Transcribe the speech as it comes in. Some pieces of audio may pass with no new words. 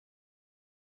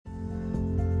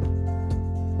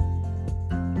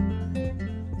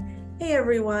Hey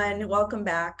everyone, welcome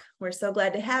back. We're so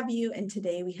glad to have you. And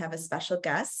today we have a special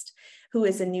guest who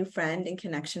is a new friend and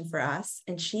connection for us.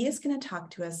 And she is going to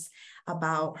talk to us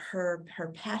about her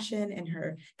passion and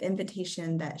the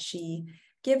invitation that she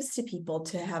gives to people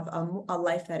to have a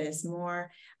life that is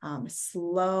more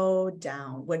slow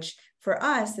down, which for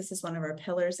us, this is one of our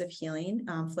pillars of healing.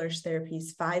 Flourish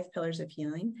Therapy's 5 pillars of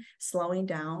healing. Slowing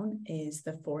down is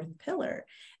the 4th pillar.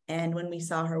 And when we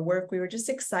saw her work, we were just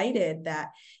excited that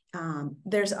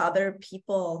there's other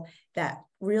people that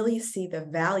really see the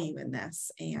value in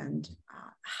this and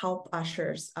help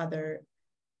usher other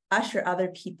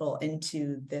people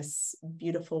into this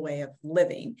beautiful way of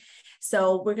living.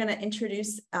 So we're going to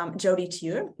introduce Jody to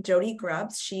you. Jody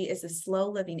Grubbs, she is a slow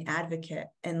living advocate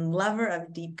and lover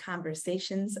of deep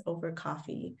conversations over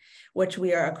coffee, which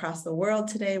we are across the world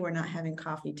today. We're not having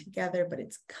coffee together, but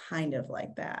it's kind of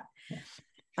like that.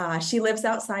 She lives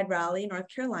outside Raleigh, North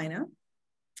Carolina,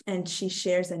 and she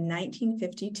shares a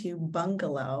 1952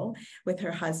 bungalow with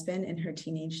her husband and her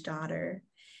teenage daughter.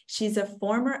 She's a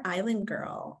former island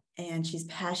girl, and she's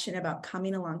passionate about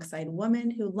coming alongside women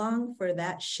who long for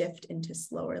that shift into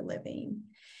slower living.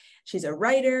 She's a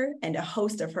writer and a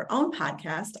host of her own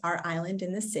podcast, Our Island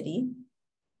in the City.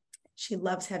 She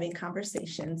loves having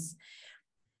conversations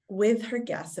with her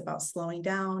guests about slowing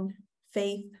down,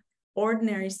 faith,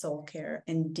 ordinary soul care,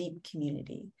 and deep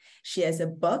community. She has a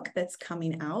book that's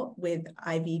coming out with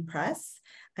IV Press,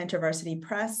 InterVarsity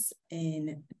Press,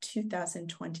 in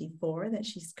 2024 that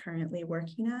she's currently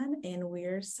working on. And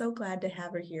we're so glad to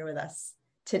have her here with us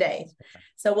today.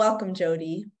 So welcome,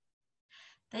 Jody.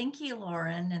 Thank you,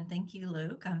 Lauren, and thank you,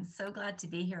 Luke. I'm so glad to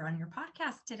be here on your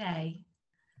podcast today.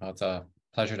 Well, it's a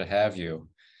pleasure to have you.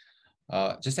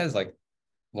 Just as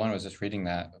Lauren was just reading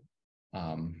that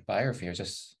biography, it was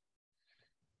just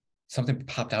something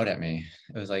popped out at me.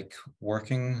 It was like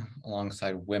working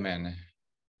alongside women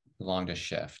who long to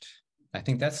shift. I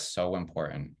think that's so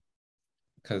important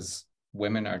because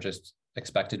women are just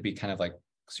expected to be kind of like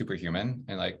superhuman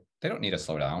and they don't need to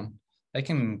slow down. They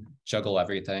can juggle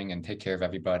everything and take care of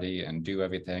everybody and do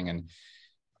everything. And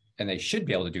they should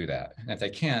be able to do that. And if they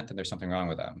can't, then there's something wrong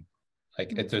with them.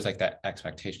 There's that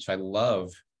expectation. So I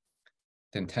love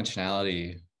the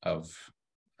intentionality of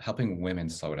helping women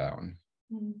slow down.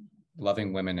 Mm-hmm.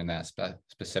 Loving women in that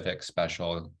specific,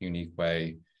 special, unique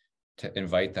way, to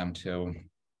invite them to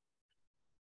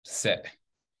sit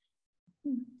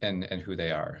in who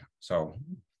they are. So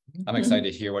I'm excited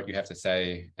to hear what you have to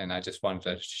say. And I just wanted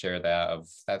to share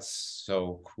that's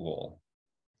so cool.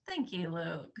 Thank you,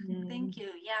 Luke. Thank you.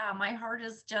 Yeah, my heart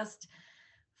is just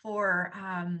for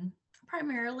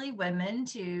primarily women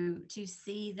to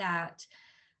see that.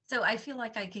 So I feel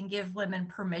like I can give women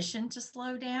permission to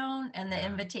slow down and the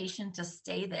invitation to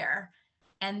stay there.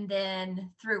 And then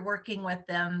through working with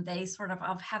them, they sort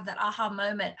of have that aha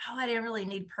moment. Oh, I didn't really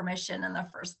need permission in the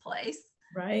first place.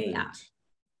 Right. Yeah.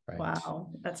 Right.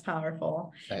 Wow. That's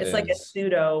powerful. It's like a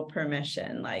pseudo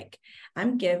permission.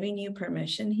 I'm giving you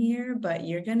permission here, but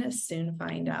you're going to soon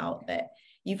find out that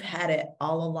you've had it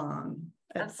all along.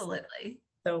 That's absolutely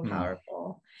so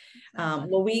powerful.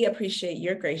 Well, we appreciate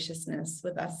your graciousness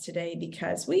with us today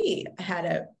because we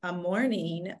had a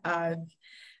morning of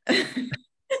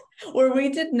where we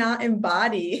did not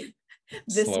embody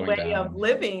this way of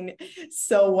living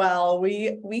so well.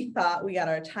 We thought we got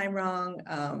our time wrong.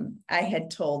 I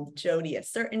had told Jody a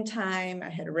certain time. I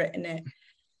had written it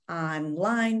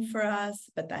online for us,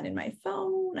 but then in my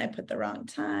phone, I put the wrong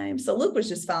time. So Luke was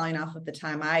just following off of the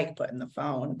time I put in the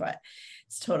phone, but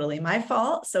it's totally my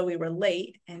fault. So we were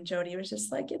late and Jody was just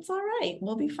like, it's all right.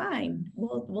 We'll be fine.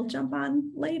 We'll jump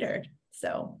on later.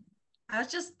 So I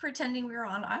was just pretending we were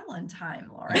on island time,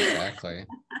 Laura. Exactly.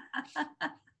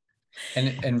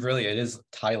 and really it is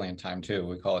Thailand time too.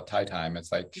 We call it Thai time.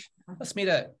 It's let's meet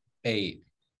at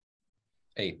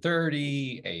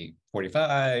 8:30,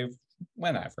 8:45,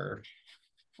 whenever.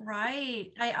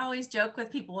 Right. I always joke with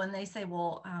people when they say,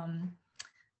 well,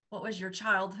 what was your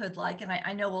childhood like? And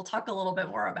I know we'll talk a little bit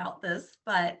more about this,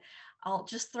 but I'll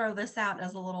just throw this out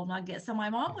as a little nugget. So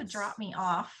my mom would drop me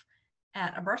off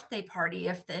at a birthday party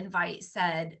if the invite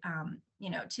said,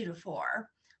 2 to 4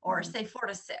 or say 4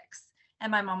 to 6.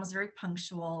 And my mom was very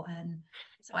punctual. And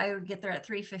so I would get there at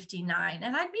 3:59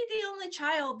 and I'd be the only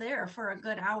child there for a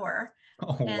good hour.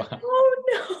 Oh, and wow. Oh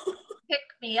no. Pick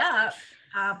me up.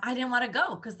 I didn't want to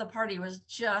go because the party was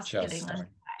just getting started.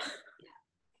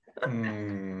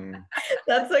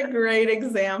 That's a great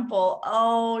example.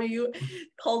 Oh,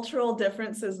 cultural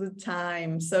differences with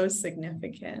time, so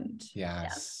significant.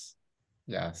 Yes.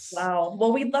 Yes. Wow.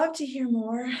 Well, we'd love to hear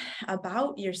more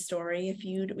about your story.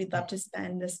 We'd love to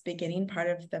spend this beginning part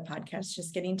of the podcast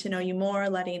just getting to know you more,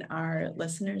 letting our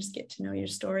listeners get to know your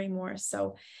story more.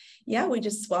 So, yeah, we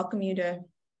just welcome you to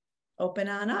open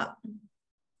on up.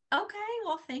 Okay,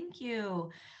 well, thank you.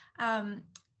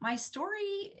 My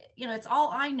story, it's all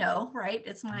I know, right?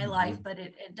 It's my life, Mhm. but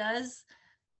it does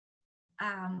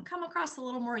come across a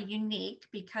little more unique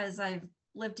because I've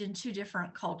lived in two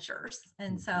different cultures.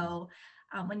 And Mhm. so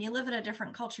when you live in a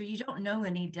different culture, you don't know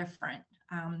any different.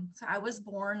 So I was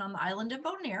born on the island of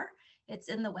Bonaire. It's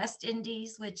in the West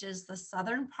Indies, which is the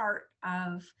southern part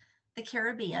of the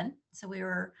Caribbean. So we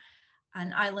were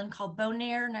an island called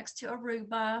Bonaire next to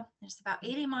Aruba. It's about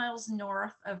 80 miles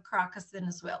north of Caracas,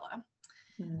 Venezuela.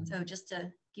 Mm. So just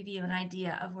to give you an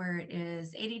idea of where it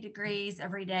is, 80 degrees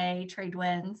every day, trade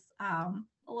winds, a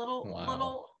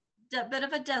Wow. bit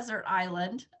of a desert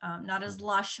island, not as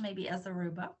lush maybe as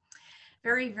Aruba.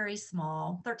 Very, very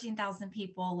small. 13,000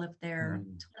 people live there,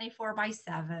 Mm.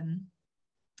 24/7.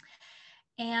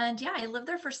 And yeah, I lived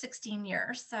there for 16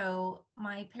 years. So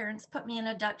my parents put me in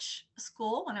a Dutch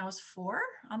school when I was 4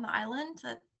 on the island.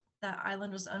 The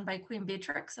island was owned by Queen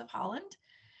Beatrix of Holland.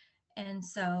 And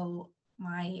so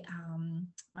my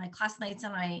classmates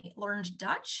and I learned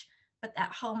Dutch, but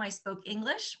at home I spoke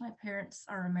English. My parents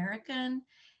are American,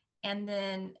 and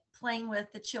then playing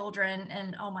with the children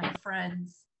and all my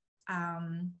friends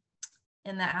um,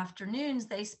 in the afternoons,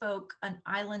 they spoke an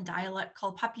island dialect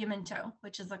called Papiamento,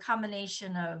 which is a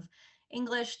combination of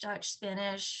English, Dutch,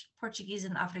 Spanish, Portuguese,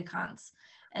 and Afrikaans.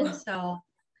 And so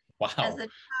as Wow. a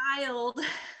child,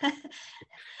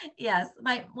 yes,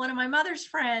 one of my mother's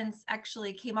friends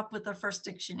actually came up with the first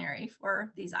dictionary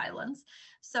for these islands.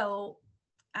 So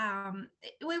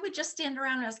we would just stand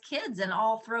around as kids and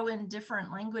all throw in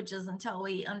different languages until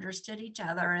we understood each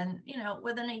other. And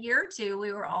within a year or two,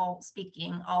 we were all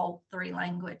speaking all 3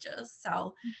 languages.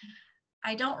 So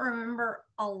I don't remember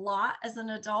a lot as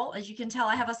an adult. As you can tell,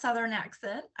 I have a Southern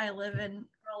accent. I live in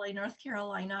Raleigh, North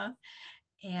Carolina,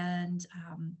 and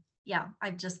yeah,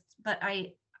 but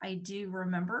I do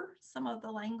remember some of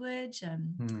the language.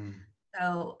 And Mm.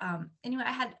 so anyway,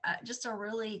 I had just a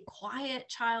really quiet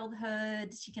childhood.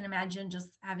 As you can imagine, just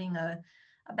having a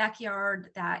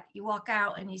backyard that you walk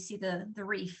out and you see the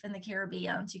reef in the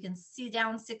Caribbean. So you can see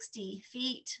down 60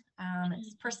 feet.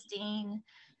 It's pristine.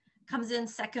 Comes in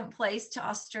second place to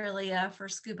Australia for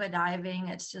scuba diving.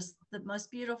 It's just the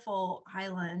most beautiful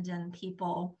island and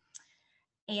people.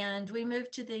 And we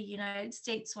moved to the United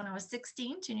States when I was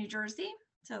 16 to New Jersey.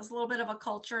 So it was a little bit of a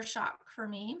culture shock for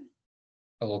me.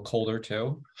 A little colder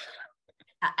too.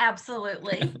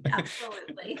 Absolutely.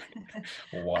 Absolutely.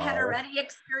 I had Wow. already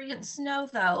experienced snow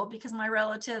though, because my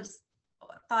relatives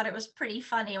thought it was pretty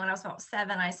funny. When I was about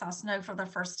 7, I saw snow for the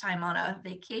first time on a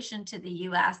vacation to the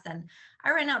US, and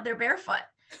I ran out there barefoot.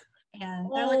 And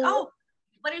they're like, Oh, "Oh,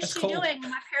 what is That's she cold. doing?" And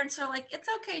my parents are like, "It's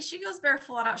okay. She goes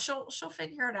barefoot out. She'll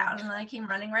figure it out." And then I came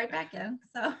running right back in.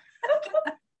 So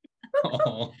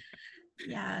Oh.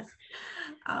 yes.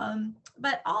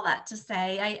 But all that to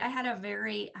say, I had a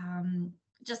very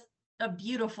just a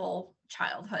beautiful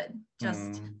childhood, just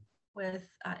Mm. with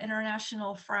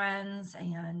international friends,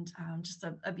 and just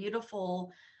a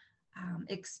beautiful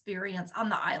experience on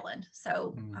the island.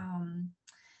 So, Mm.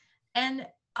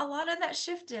 and a lot of that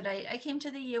shifted. I came to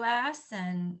the US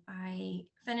and I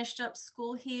finished up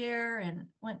school here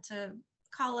and went to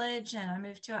college, and I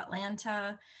moved to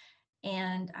Atlanta,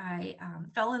 and I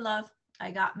fell in love. I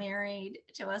got married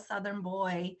to a Southern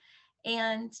boy,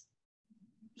 and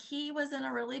he was in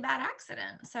a really bad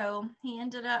accident. So he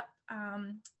ended up,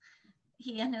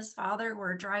 he and his father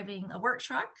were driving a work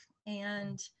truck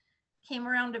and came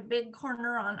around a big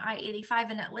corner on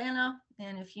I-85 in Atlanta.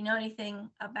 And if you know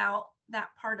anything about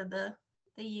that part of the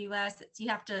US, you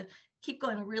have to keep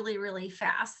going really, really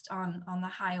fast on the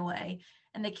highway.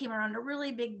 And they came around a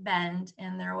really big bend,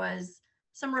 and there was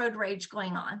some road rage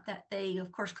going on that they,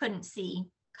 of course, couldn't see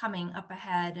coming up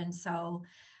ahead. And so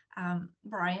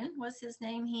Brian was his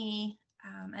name. He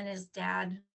and his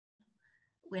dad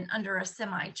went under a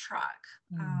semi truck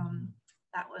Mm.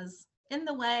 that was in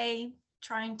the way,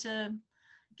 trying to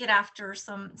get after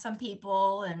some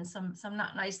people, and some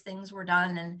not nice things were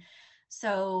done. And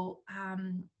so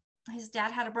his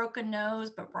dad had a broken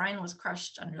nose, but Brian was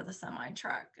crushed under the semi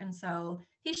truck, and so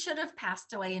he should have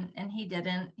passed away, and he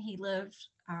didn't. He lived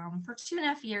for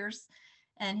 2.5 years,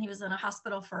 and he was in a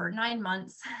hospital for 9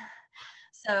 months.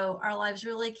 So our lives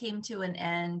really came to an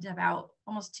end. About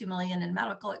almost 2 million in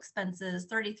medical expenses,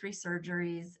 33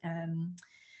 surgeries, and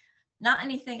not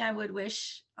anything I would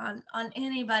wish on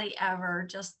anybody ever,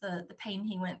 just the pain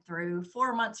he went through.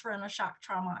 4 months were in a shock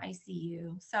trauma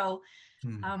ICU. So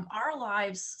our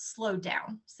lives slowed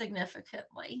down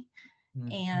significantly.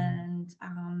 And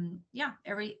yeah,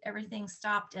 everything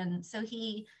stopped. And so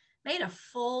he made a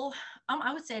full,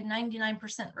 I would say a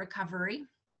 99% recovery.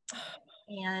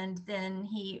 And then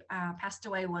he passed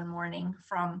away one morning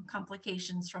from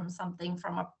complications from something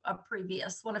from a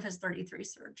previous one of his 33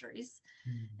 surgeries.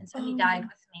 And so he died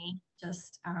with me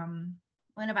just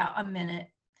in about a minute.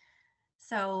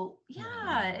 So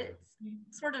yeah, it's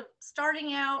sort of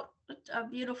starting out a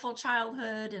beautiful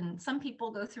childhood, and some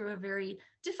people go through a very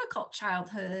difficult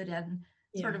childhood and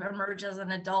sort of emerge as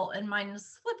an adult, and mine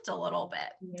was flipped a little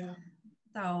bit. Yeah.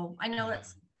 So I know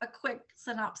that's a quick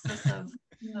synopsis of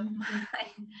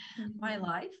my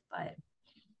life, but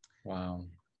wow.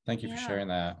 Thank you for sharing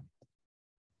that.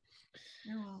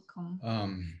 You're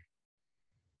welcome.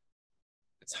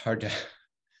 It's hard to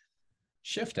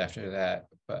shift after that,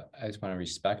 but I just want to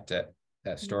respect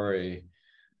that story.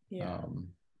 Yeah.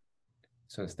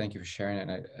 So thank you for sharing it.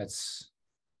 And that's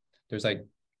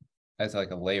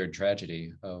like a layered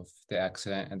tragedy of the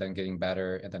accident and then getting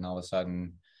better, and then all of a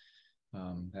sudden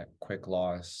that quick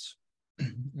loss.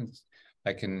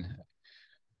 I can,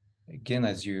 again,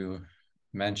 as you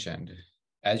mentioned,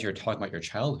 as you're talking about your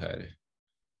childhood,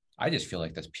 I just feel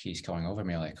like this peace going over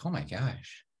me, like, oh my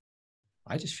gosh,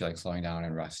 I just feel like slowing down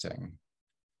and resting.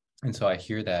 And so I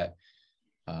hear that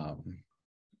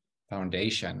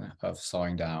foundation of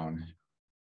slowing down,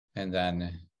 and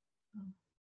then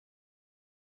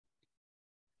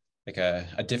like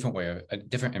a different way, a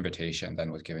different invitation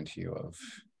than was given to you of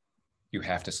you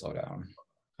have to slow down.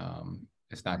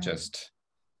 It's not just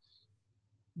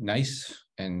nice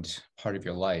and part of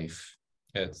your life,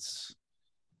 it's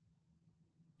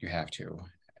you have to.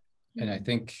 And I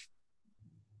think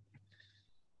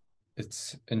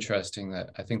it's interesting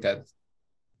that I think that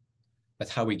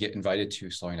that's how we get invited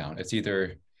to slowing down. It's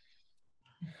either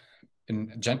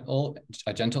a gentle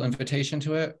invitation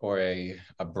to it, or a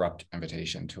abrupt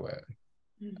invitation to it.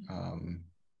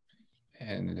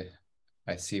 And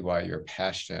I see why you're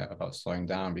passionate about slowing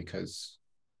down, because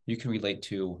you can relate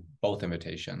to both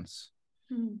invitations.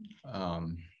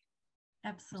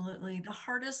 Absolutely. The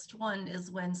hardest one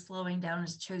is when slowing down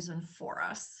is chosen for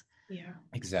us. Yeah,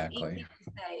 exactly. Easy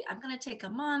to say, I'm going to take a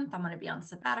month, I'm going to be on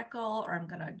sabbatical, or I'm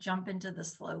going to jump into the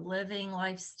slow living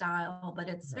lifestyle. But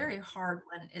it's very hard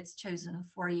when it's chosen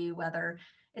for you, whether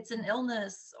it's an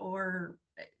illness or,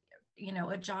 you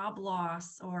know, a job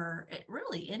loss, or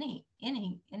really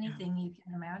anything you can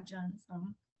imagine. So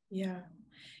yeah.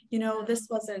 You know, this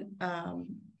wasn't,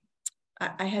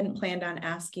 I hadn't planned on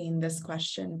asking this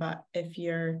question, but if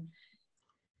you're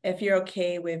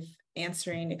okay with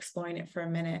exploring it for a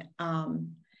minute,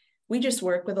 we just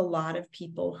work with a lot of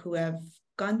people who have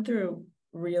gone through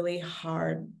really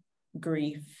hard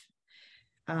grief.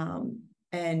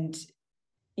 And,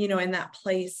 you know, in that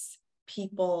place,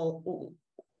 people,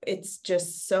 it's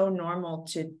just so normal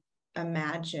to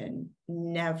imagine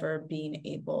never being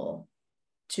able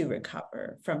to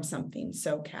recover from something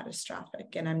so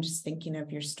catastrophic. And I'm just thinking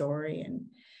of your story and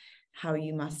how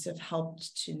you must have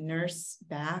helped to nurse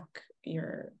back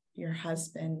your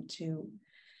husband to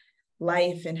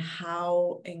life, and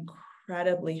how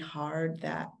incredibly hard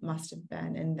that must have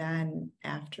been. And then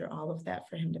after all of that,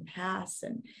 for him to pass,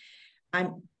 and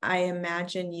I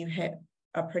imagine you hit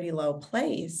a pretty low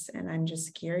place. And I'm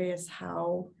just curious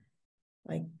how,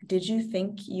 like, did you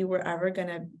think you were ever going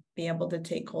to be able to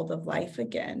take hold of life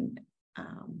again? I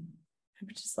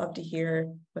would just love to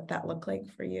hear what that looked like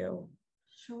for you.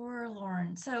 Sure,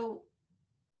 Lauren. So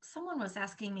someone was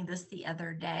asking me this the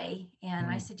other day, and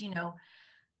I said, you know,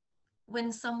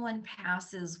 when someone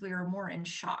passes, we are more in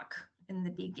shock in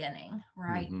the beginning,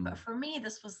 right? But for me,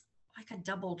 this was like a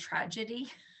double tragedy.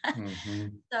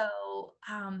 So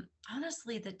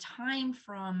honestly, the time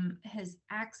from his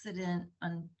accident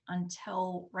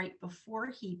until right before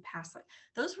he passed,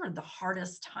 those were the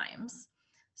hardest times.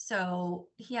 So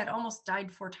he had almost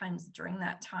died 4 times during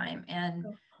that time. And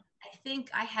I think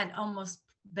I had almost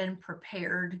been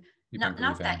prepared. Not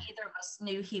that either of us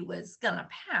knew he was gonna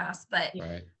pass, but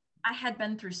I had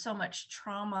been through so much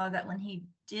trauma that when he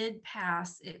did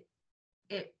pass, it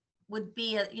would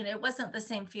be it wasn't the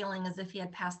same feeling as if he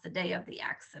had passed the day of the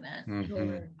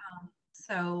accident.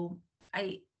 So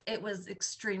it was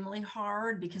extremely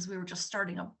hard because we were just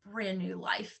starting a brand new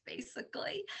life,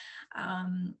 basically.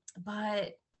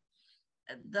 But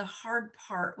the hard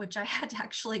part, which I had to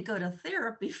actually go to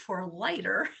therapy for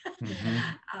later,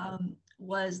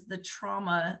 was the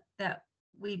trauma that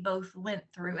we both went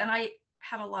through. And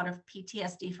had a lot of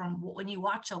PTSD from when you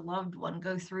watch a loved one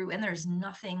go through and there's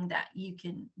nothing that you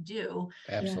can do.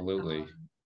 Absolutely.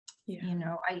 You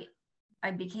know,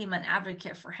 I became an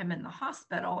advocate for him in the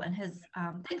hospital, and his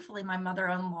thankfully my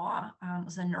mother-in-law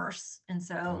was a nurse, and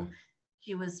so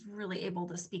she was really able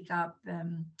to speak up,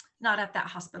 not at that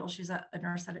hospital. She's a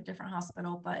nurse at a different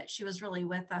hospital, but she was really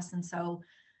with us. And so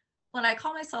when I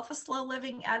call myself a slow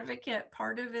living advocate,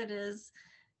 part of it is,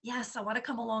 yes, I want to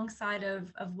come alongside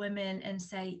of women and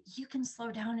say, you can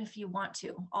slow down if you want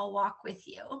to. I'll walk with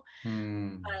you.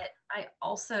 But I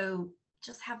also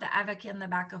just have the advocate in the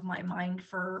back of my mind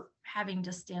for having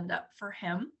to stand up for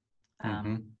him,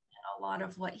 and a lot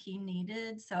of what he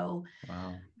needed. So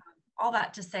all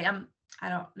that to say, I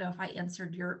don't know if I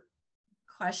answered your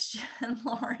question,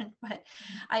 Lauren, but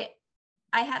I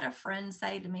had a friend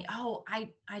say to me, oh,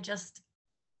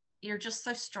 you're just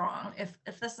so strong.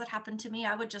 If this had happened to me,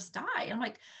 I would just die. I'm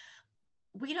like,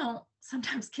 we don't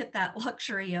sometimes get that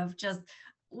luxury of just,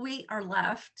 we are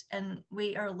left and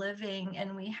we are living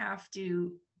and we have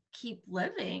to keep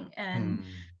living. And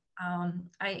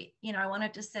I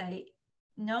wanted to say,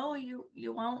 no,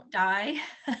 you won't die.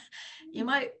 You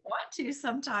might want to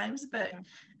sometimes, but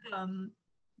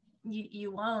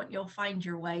you won't. You'll find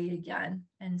your way again.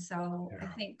 And so I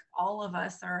think all of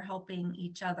us are helping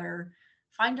each other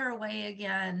find our way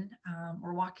again.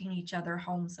 We're walking each other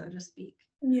home, so to speak.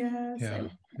 Yes.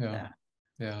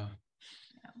 Yeah.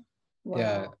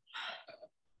 Wow.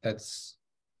 Yeah.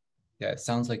 It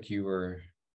sounds like you were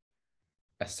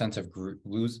a sense of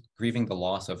grieving the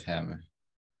loss of him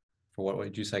for what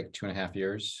would you say, 2.5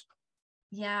 years?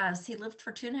 Yes, he lived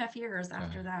for 2.5 years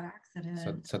after that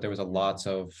accident. So there was a lots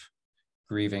of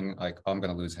grieving, like, oh, I'm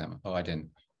going to lose him. Oh,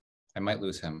 I might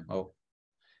lose him. Oh,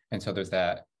 and so there's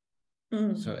that.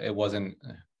 So it wasn't,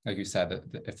 like you said, that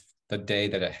if the day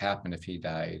that it happened, if he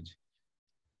died,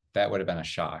 that would have been a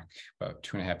shock. But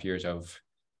 2.5 years of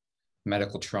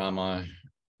medical trauma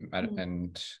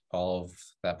and all of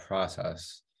that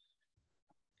process.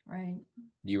 Right.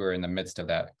 You were in the midst of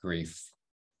that grief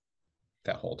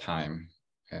that whole time.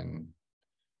 And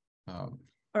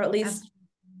or at least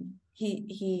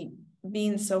he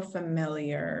being so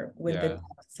familiar with the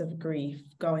depths of grief,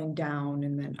 going down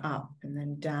and then up and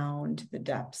then down to the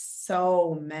depths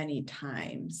so many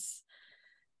times.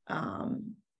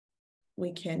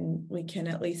 We can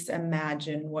at least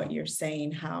imagine what you're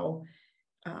saying, how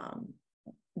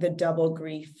the double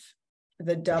grief,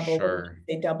 the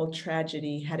double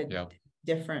tragedy had a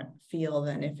different feel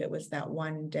than if it was that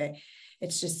one day.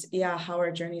 It's just, how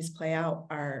our journeys play out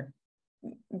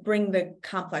bring the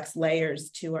complex layers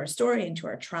to our story and to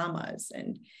our traumas.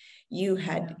 And you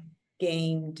had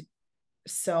gained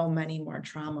so many more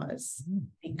traumas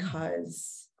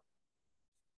because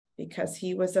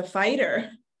he was a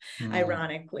fighter,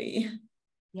 ironically.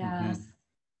 Yes.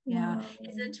 Yeah,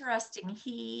 it's interesting.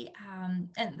 He,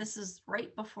 and this is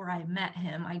right before I met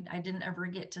him. I didn't ever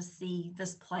get to see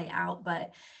this play out,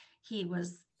 but he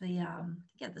was the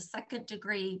 2nd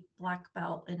degree black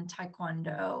belt in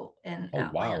Taekwondo in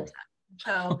Atlanta.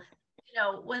 So,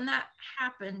 when that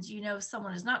happens,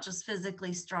 someone is not just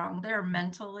physically strong, they're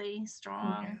mentally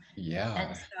strong.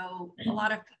 And so a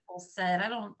lot of people said, I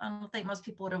don't think most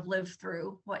people would have lived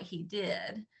through what he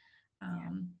did.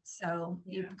 So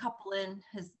you couple in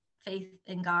his faith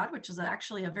in God, which is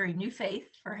actually a very new faith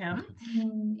for him,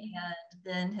 and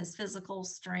then his physical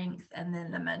strength, and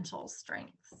then the mental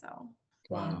strength. So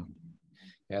wow,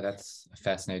 that's a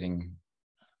fascinating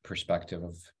perspective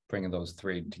of bringing those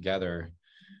three together.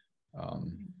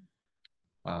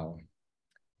 Wow.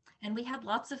 And we had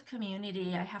lots of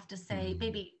community, I have to say.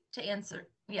 Maybe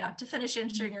to finish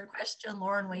answering your question,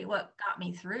 Lauren, what got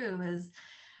me through is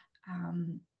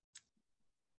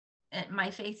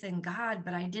my faith in God,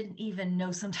 but I didn't even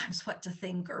know sometimes what to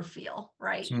think or feel,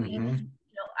 right?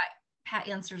 Pat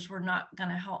answers were not going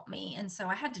to help me. And so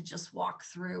I had to just walk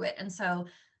through it. And so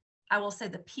I will say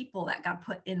the people that got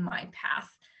put in my path,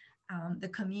 the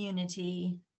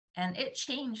community, and it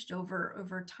changed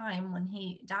over time. When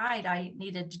he died, I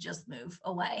needed to just move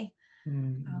away.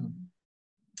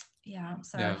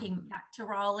 So I came back to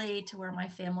Raleigh, to where my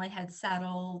family had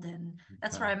settled, and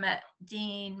that's where I met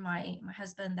Dean, my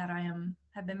husband that I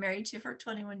have been married to for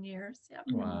 21 years.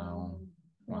 Wow.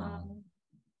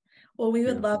 Well, we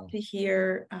would love to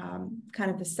hear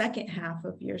kind of the second half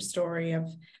of your story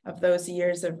of those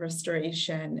years of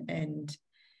restoration and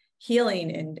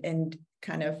healing, and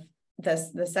kind of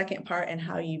the second part, and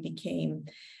how you became,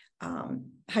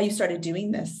 how you started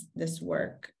doing this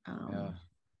work.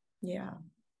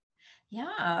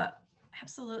 Yeah,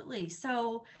 absolutely.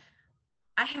 So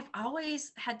I have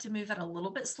always had to move at a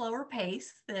little bit slower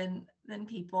pace than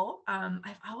people.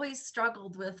 I've always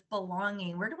struggled with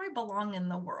belonging. Where do I belong in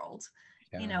the world?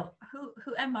 You Yeah. know,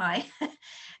 who am I?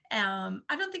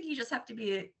 I don't think you just have to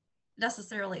be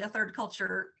necessarily a third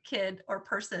culture kid or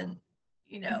person,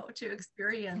 you know, to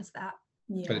experience that.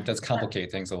 But it Yeah. does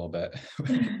complicate things a little bit.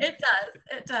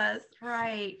 It does,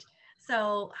 right.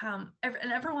 So,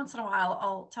 every once in a while,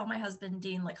 I'll tell my husband,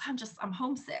 Dean, like, I'm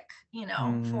homesick, you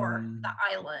know, for the Mm,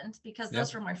 island, because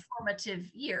those yep. were my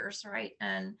formative years, right?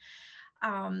 And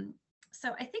um,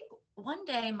 so I think one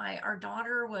day our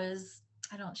daughter was,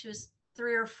 I don't know, she was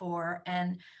 3 or 4,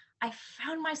 and I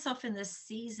found myself in this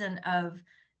season of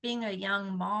being a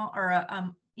young mom, or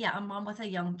a mom with a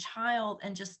young child,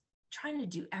 and just trying to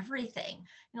do everything,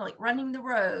 you know, like running the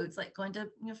roads, like going to,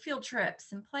 you know, field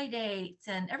trips and play dates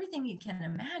and everything you can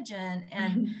imagine.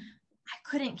 And I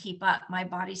couldn't keep up. My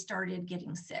body started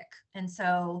getting sick. And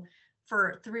so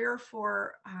for 3 or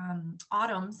 4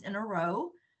 autumns in a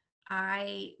row,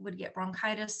 I would get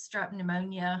bronchitis, strep,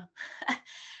 pneumonia,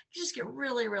 just get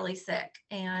really, really sick.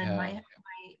 And Yeah. my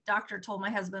doctor told my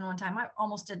husband one time, I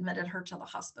almost admitted her to the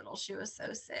hospital. She was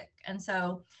so sick. And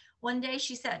so one day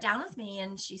she sat down with me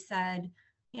and she said,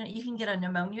 you know, you can get a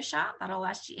pneumonia shot that'll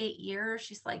last you 8 years.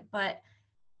 She's like, but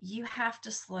you have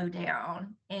to slow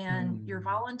down, and you're Mm,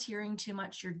 volunteering too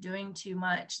much. You're doing too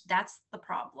much. That's the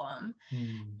problem.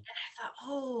 mm, I thought,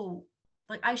 oh,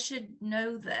 like I should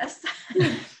know this. And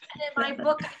in my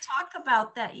book, I talk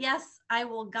about that. Yes, I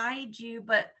will guide you,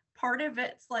 but part of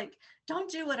it's like,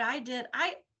 don't do what I did.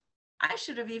 I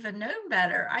should have even known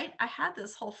better. I had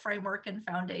this whole framework and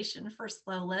foundation for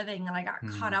slow living, and I got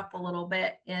caught mm, up a little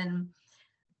bit in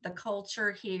the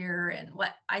culture here and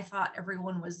what I thought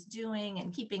everyone was doing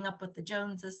and keeping up with the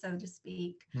Joneses, so to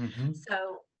speak. mhm,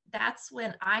 So that's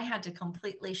when I had to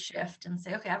completely shift and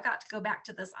say, okay, I've got to go back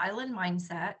to this island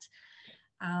mindset.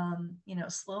 You know,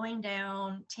 slowing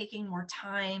down, taking more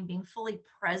time, being fully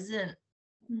present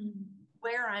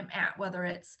where I'm at, whether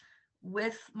it's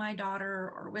with my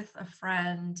daughter or with a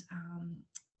friend,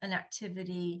 an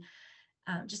activity,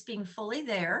 just being fully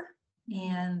there.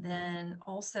 And then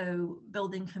also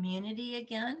building community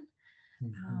again.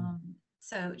 mhm,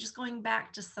 So just going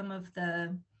back to some of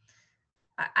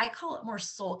I call it more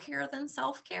soul care than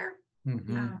self care.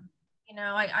 mhm. Um, you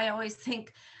know, I always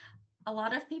think a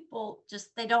lot of people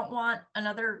just, they don't want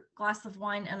another glass of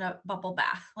wine and a bubble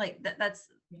bath. Like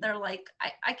they're like,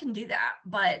 I can do that.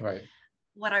 But Right.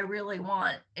 what I really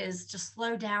want is to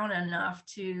slow down enough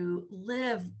to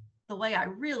live the way I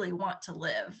really want to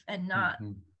live, and not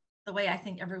Mhm, the way I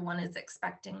think everyone is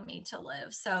expecting me to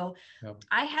live. So yep.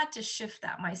 I had to shift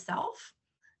that myself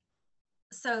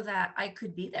so that I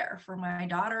could be there for my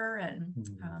daughter, and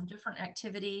Mm, different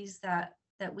activities that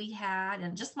we had,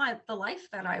 and just the life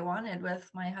that I wanted with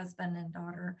my husband and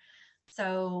daughter.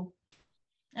 So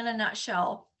in a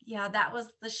nutshell, yeah, that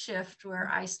was the shift where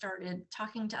I started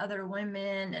talking to other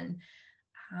women, and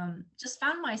just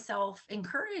found myself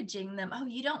encouraging them. Oh,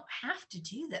 you don't have to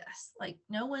do this. Like,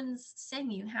 no one's saying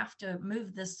you have to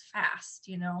move this fast,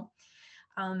 you know?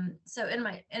 So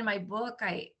in my book,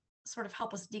 I sort of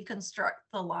help us deconstruct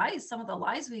the lies, some of the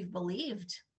lies we've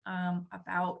believed,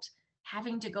 about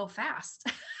having to go fast.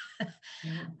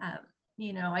 um,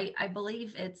 you know, I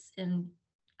believe it's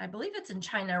in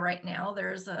China right now.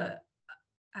 There's a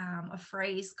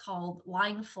phrase called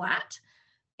lying flat,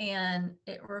 and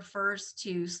it refers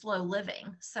to slow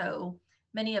living. So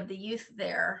many of the youth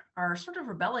there are sort of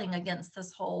rebelling against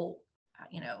this whole,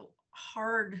 you know,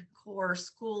 hardcore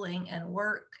schooling and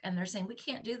work. And they're saying, we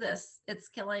can't do this. It's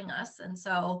killing us. And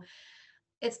so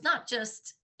it's not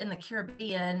just in the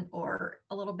Caribbean or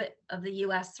a little bit of the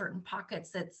US, certain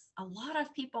pockets. It's a lot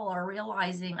of people are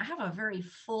realizing I have a very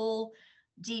full,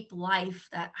 deep life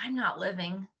that I'm not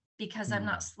living because I'm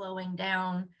not mm, slowing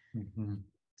down mhm.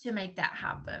 to make that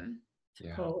happen.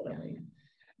 Yeah. Totally.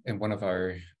 In one of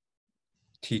our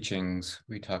teachings,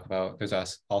 we talk about there's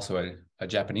also a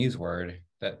Japanese word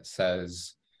that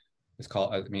says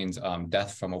it means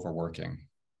death from overworking.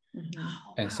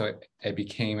 Oh, And so wow. it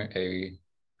became a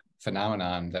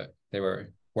phenomenon that they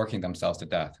were working themselves to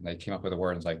death. And they came up with a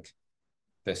word, it's like,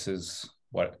 this is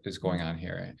what is going on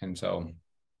here. And so,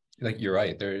 like, you're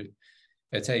right,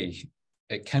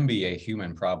 it can be a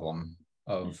human problem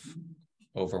of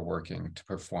overworking to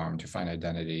perform, to find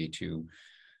identity, to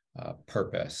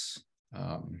purpose.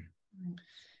 Um,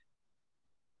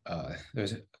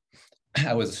 there's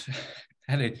I was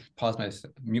I had to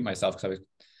mute myself because I was,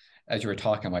 as you were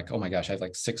talking, I'm like, oh my gosh, I have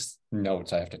like 6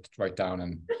 notes I have to write down,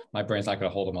 and my brain's not going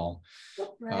to hold them all.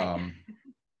 Right. Um,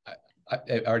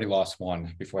 I already lost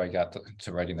one before I got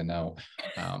to writing the note.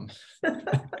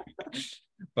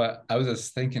 But I was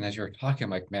just thinking as you were talking, I'm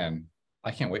like, man,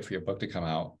 I can't wait for your book to come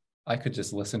out. I could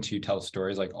just listen to you tell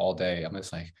stories like all day. I'm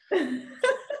just like,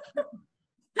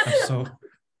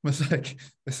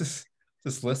 this is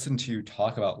just listen to you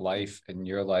talk about life and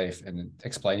your life and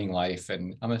explaining life.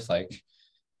 And I'm just like,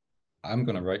 I'm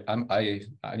gonna write.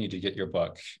 I need to get your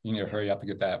book. You need to hurry up and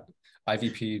get that.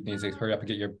 IVP needs to hurry up and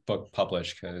get your book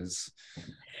published because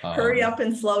Hurry up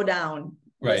and slow down.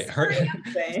 Right. Hurry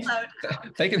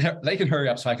They can hurry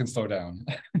up so I can slow down.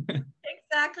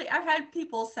 Exactly. I've had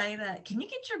people say that, can you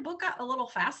get your book out a little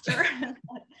faster?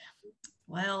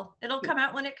 Well, it'll come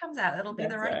out when it comes out. It'll be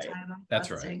the right time.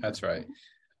 That's right. That's right.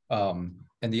 And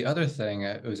the other thing,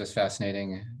 it was just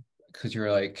fascinating because you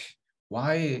were like,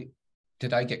 why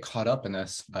did I get caught up in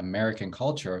this American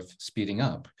culture of speeding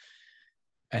up?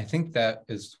 And I think that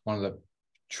is one of the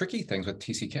tricky things with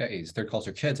TCKs, third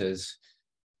culture kids, is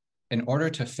in order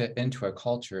to fit into a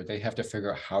culture, they have to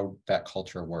figure out how that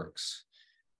culture works.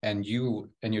 And you,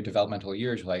 in your developmental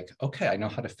years, you're like, okay, I know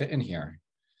how to fit in here.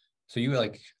 So you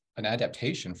like, an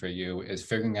adaptation for you is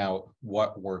figuring out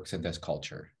what works in this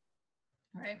culture.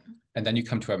 Right. And then you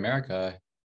come to America,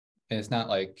 and it's not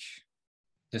like,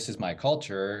 this is my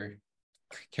culture,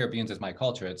 Caribbeans is my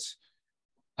culture. It's,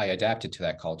 I adapted to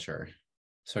that culture.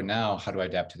 So now how do I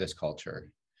adapt to this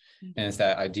culture? And it's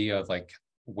that idea of like,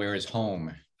 where is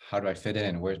home? How do I fit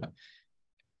in? Where's my,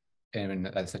 and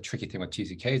that's the tricky thing with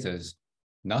TCKs is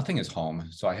nothing is home.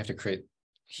 So I have to create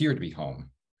here to be home.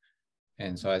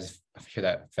 And so I hear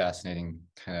that fascinating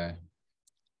kind of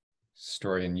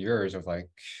story in yours of like,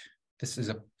 this is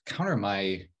a counter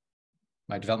my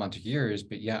developmental years,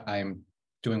 but yeah, I'm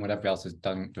doing what everybody else is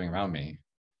doing around me.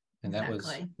 And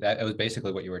Exactly. that was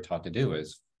basically what you were taught to do,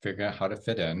 is figure out how to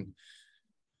fit in,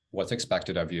 what's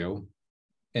expected of you.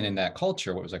 And in that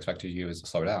culture, what was expected of you is to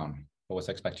slow down. But what's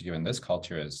expected of you in this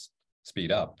culture is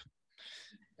speed up.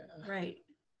 Right.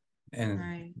 And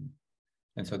right.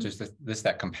 And so just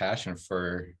that compassion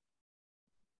for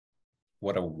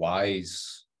what a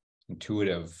wise,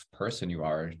 intuitive person you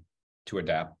are to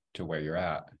adapt to where you're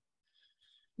at.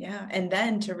 Yeah. And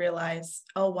then to realize,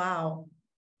 oh, wow,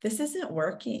 this isn't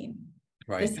working.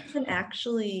 Right. This isn't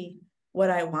actually what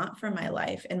I want for my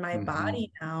life. And my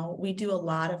body now, we do a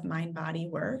lot of mind-body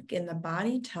work, and the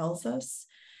body tells us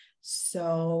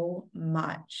so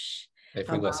much. If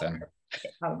we listen.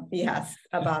 Yes,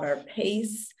 about our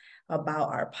pace, about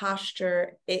our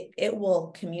posture. It will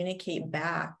communicate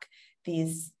back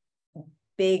these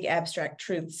big abstract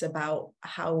truths about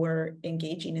how we're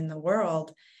engaging in the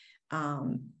world.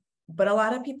 But a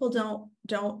lot of people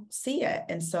don't see it.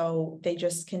 And so they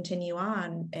just continue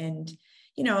on. And,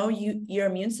 you know, your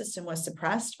immune system was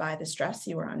suppressed by the stress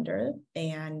you were under.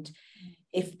 And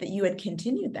if you had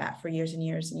continued that for years and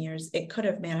years and years, it could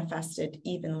have manifested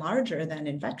even larger than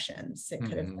infections. It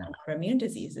could have been autoimmune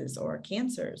diseases or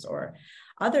cancers or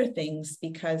other things,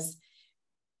 because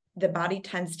the body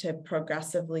tends to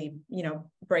progressively, you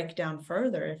know, break down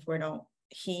further if we don't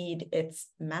heed its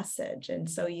message. And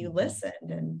so you listened,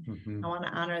 and I want to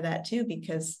honor that too,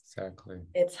 because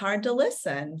it's hard to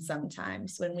listen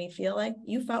sometimes when we feel like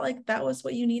you felt like that was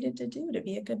what you needed to do to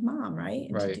be a good mom, right?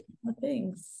 And to do the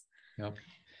things. Yep.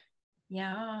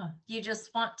 Yeah. You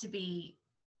just want to be,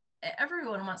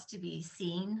 everyone wants to be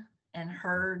seen and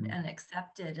heard and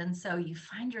accepted. And so you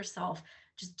find yourself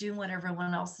just doing what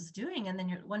everyone else is doing. And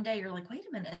then one day you're like, wait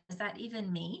a minute, is that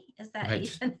even me? Is that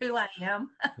even who I am?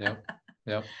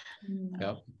 Yep.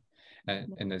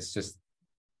 And it's just,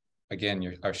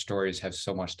 again, our stories have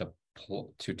so much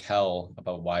to tell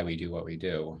about why we do what we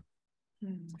do.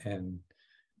 And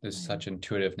there's such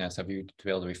intuitiveness of you to be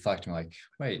able to reflect and like,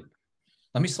 wait,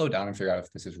 let me slow down and figure out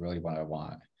if this is really what I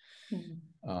want.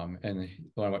 And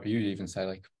what you even said,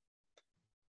 like,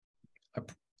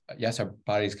 yes, our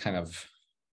bodies kind of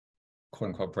quote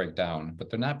unquote break down, but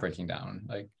they're not breaking down.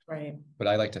 Like, what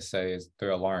I like to say is they're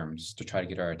alarms to try to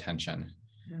get our attention.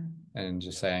 And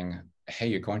just saying, hey,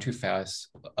 you're going too fast,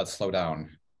 let's slow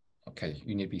down. Okay,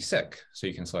 you need to be sick so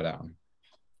you can slow down.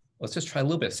 Let's just try a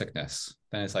little bit of sickness.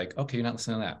 Then it's like, okay, you're not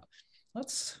listening to that.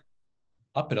 Let's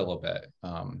up it a little bit.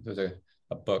 There's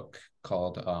a book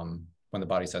called When the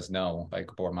Body Says No by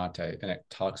Gabor Mate, and it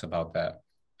talks about that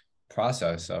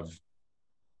process of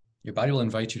your body will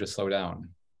invite you to slow down,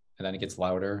 and then it gets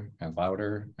louder and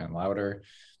louder and louder.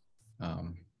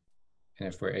 And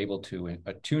if we're able to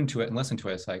attune to it and listen to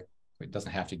it, it's like, it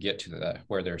doesn't have to get to that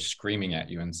where they're screaming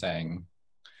at you and saying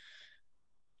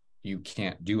you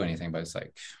can't do anything, but it's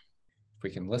like, if we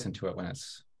can listen to it when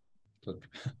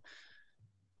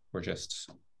we're just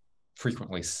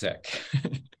frequently sick.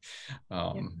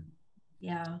 um,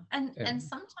 Yeah. And and,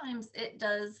 sometimes it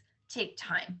does take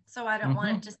time. So I don't want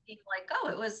it mhm. to seem like, oh,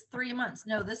 it was 3 months.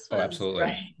 No, this Oh, was absolutely.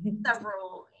 Right.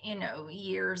 several,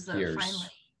 years of finally,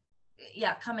 Years.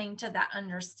 yeah, coming to that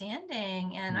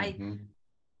understanding. And Mhm.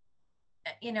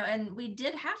 and we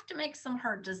did have to make some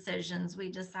hard decisions. We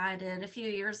decided a few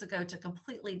years ago to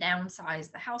completely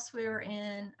downsize the house we were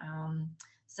in.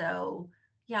 So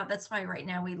yeah, that's why right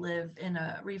now we live in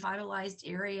a revitalized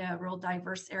area, a real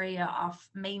diverse area off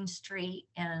Main Street,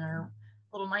 and our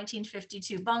little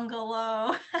 1952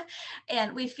 bungalow.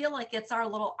 And we feel like it's our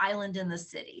little island in the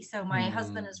city. So my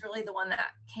husband Mm, is really the one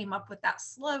that came up with that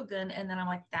slogan. And then I'm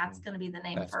like, that's going to be the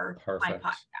name that's for my perfect.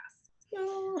 podcast.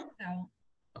 Oh, So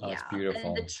Oh, it's yeah, and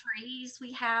the beautiful. trees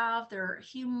we have, they're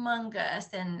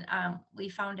humongous. And we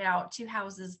found out 2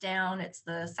 houses down, it's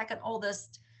the second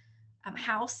oldest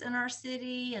house in our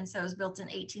city. And so it was built in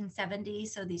 1870.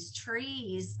 So these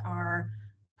trees are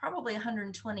probably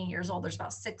 120 years old. There's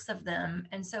about 6 of them.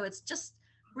 And so it's just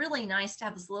really nice to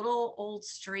have this little old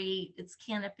street. It's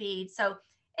canopied. So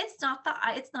it's not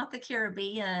the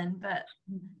Caribbean, but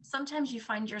sometimes you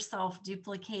find yourself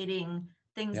duplicating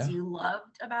things Yeah. you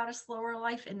loved about a slower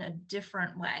life in a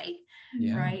different way,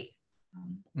 Yeah. right?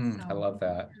 I So love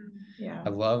that. yeah. I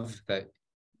love that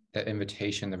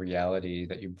invitation, the reality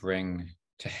that you bring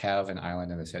to have an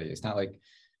island in the city. It's not like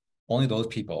only those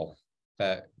people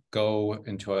that go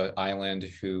into an island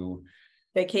who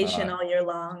Vacation uh all year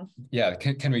long. yeah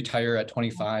can retire at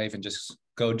 25 and just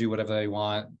go do whatever they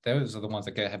want. Those are the ones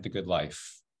that have the good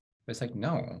life. But it's like,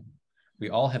 no, we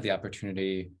all have the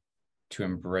opportunity to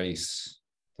embrace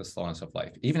the slowness of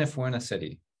life, even if we're in a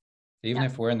city, even yeah.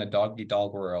 if we're in the dog eat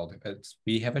dog world.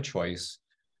 We have a choice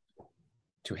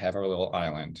to have our little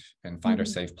island and find our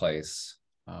Mhm. safe place.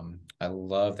 I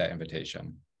love that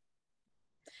invitation.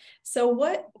 So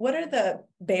what are the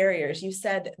barriers? You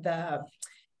said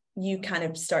you kind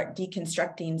of start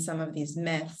deconstructing some of these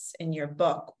myths in your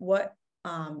book. What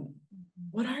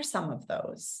are some of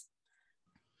those?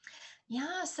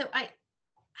 Yeah, so I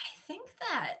think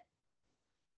that,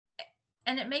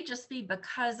 and it may just be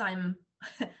because I'm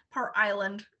part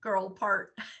island girl,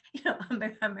 part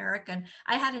American.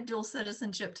 I had a dual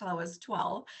citizenship till I was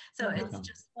 12, so it's Oh,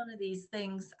 just one of these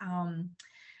things.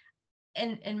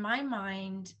 In my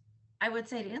mind, I would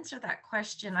say, to answer that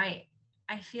question, I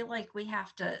feel like we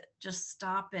have to just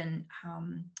stop and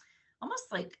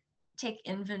almost like take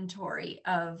inventory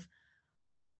of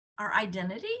our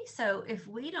identity. So if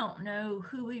we don't know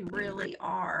who we really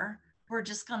are, we're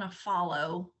just going to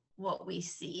follow what we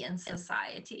see in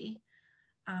society.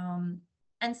 Um,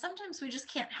 and sometimes we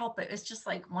just can't help it. It's just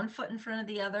like one foot in front of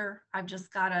the other. I've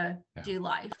just got to yeah. do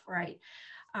life, right?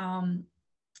 Um,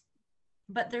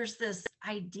 but there's this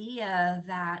idea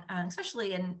that,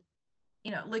 especially in,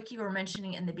 like you were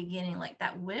mentioning in the beginning, like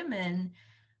that women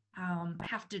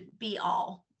have to be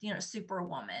all,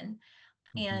 superwoman.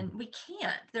 Mhm. And we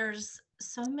can't. There's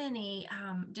so many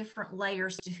different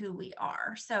layers to who we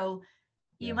are. So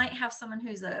you Yeah. might have someone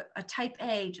who's a type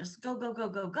A, just go, go, go,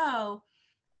 go, go.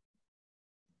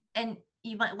 And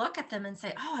you might look at them and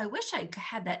say, oh, I wish I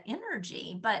had that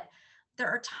energy. But there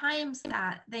are times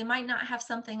that they might not have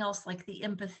something else like the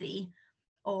empathy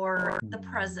or the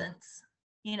Mm. presence,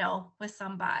 with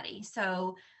somebody.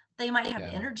 So they might have Yeah.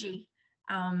 energy.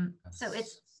 So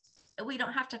Yes. we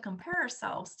don't have to compare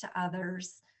ourselves to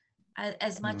others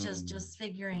as much as Mm. just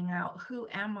figuring out, who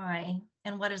am I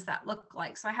and what does that look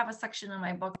like. So I have a section in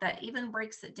my book that even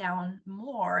breaks it down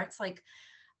more. It's like,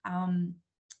 um,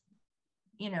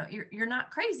 you're not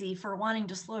crazy for wanting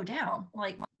to slow down.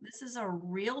 Like, this is a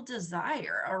real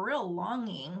desire, a real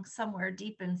longing somewhere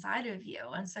deep inside of you.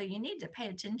 And so you need to pay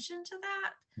attention to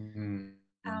that. Mm.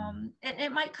 And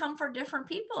it might come for different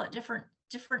people at different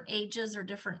ages or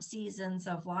different seasons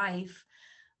of life.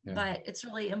 Yeah. But it's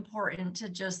really important to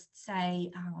just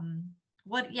say,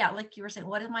 yeah, like you were saying,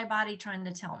 what is my body trying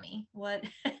to tell me?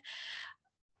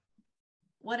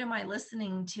 What am I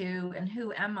listening to, and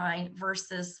who am I,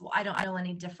 versus, well, I don't know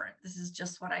any different. This is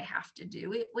just what I have to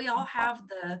do. We all have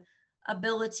the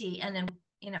ability, and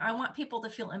I want people to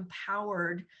feel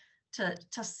empowered to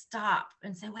stop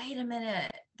and say, wait a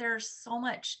minute, there's so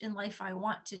much in life I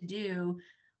want to do.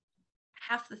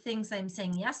 Half the things I'm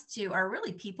saying yes to are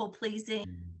really people pleasing,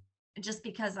 Mm. just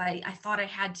because I thought I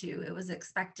had to. It was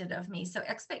expected of me. So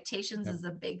expectations Yep. is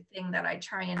a big thing that I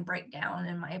try and break down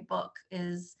in my book.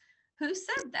 Is, who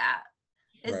said that?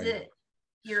 Is Right. it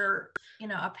your,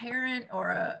 a parent or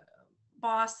a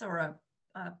boss or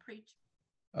a preacher?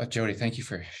 Jody, thank you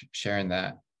for sharing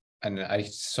that. And I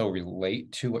so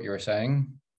relate to what you were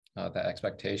saying, the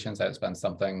expectations. That's been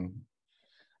something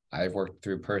I've worked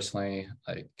through personally.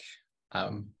 Like, I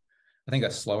think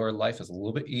a slower life is a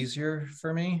little bit easier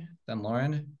for me than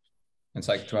Lauren. And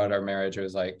so like throughout our marriage, it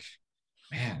was like,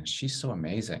 man, she's so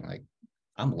amazing. Like,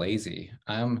 I'm lazy.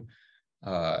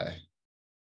 Uh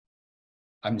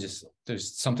I'm just,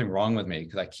 there's something wrong with me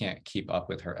because I can't keep up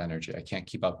with her energy. I can't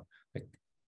keep up like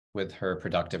with her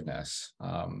productiveness.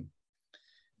 And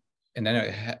then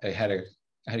I had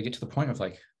to get to the point of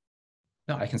like,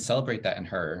 no, I can celebrate that in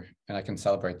her and I can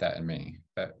celebrate that in me,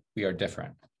 that we are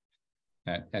different.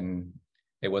 And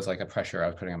it was like a pressure I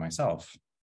was putting on myself.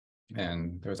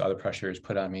 And there was other pressures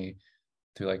put on me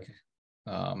through like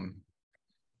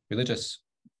religious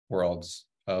worlds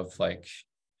of like,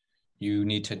 you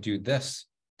need to do this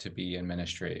to be in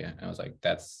ministry. And I was like,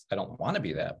 I don't want to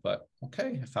be that, but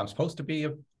okay, if I'm supposed to be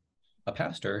a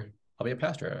pastor, I'll be a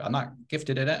pastor. I'm not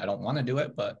gifted in it. I don't want to do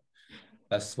it, but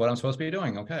that's what I'm supposed to be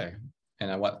doing. Okay. And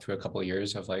I went through a couple of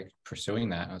years of like pursuing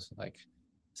that. I was like,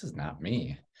 this is not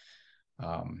me.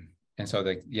 And so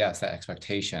yes, that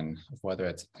expectation of whether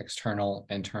it's external,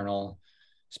 internal,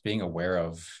 just being aware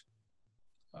of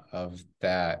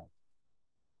that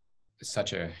is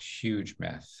such a huge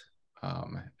myth.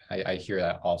 I hear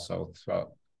that also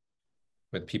throughout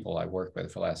with people I work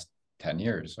with for the last 10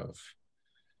 years of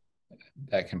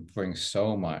that can bring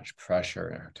so much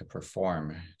pressure to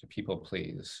perform, to people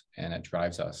please, and it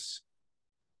drives us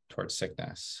towards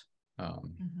sickness.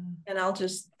 And I'll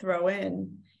just throw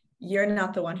in, you're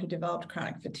not the one who developed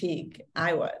chronic fatigue.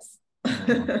 I was.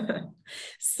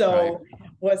 So right.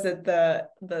 Was it the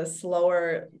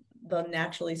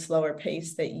naturally slower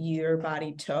pace that your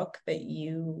body took that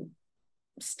you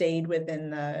stayed within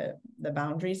the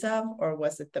boundaries of, or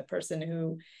was it the person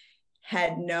who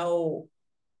had no,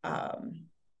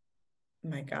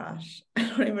 my gosh, I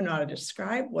don't even know how to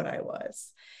describe what I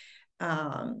was.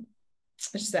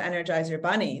 Just the Energizer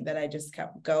Bunny that I just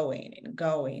kept going and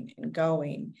going and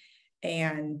going,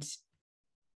 and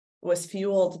was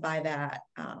fueled by that.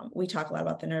 We talk a lot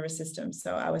about the nervous system.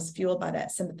 So I was fueled by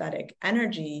that sympathetic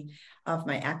energy of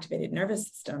my activated nervous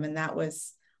system. And that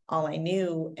was all I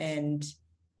knew. And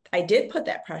I did put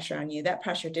that pressure on you. That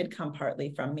pressure did come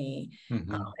partly from me,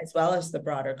 as well as the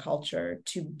broader culture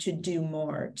to do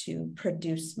more, to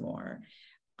produce more.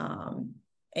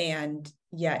 And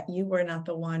yet you were not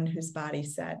the one whose body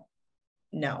said,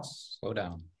 no, slow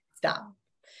down, stop.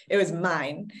 It was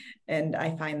mine. And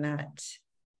I find that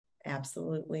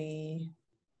absolutely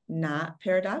not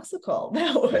paradoxical.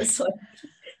 That was like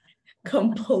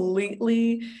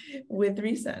completely with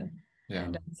reason. Yeah.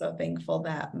 And I'm so thankful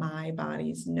that my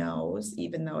body's knows,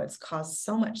 even though it's caused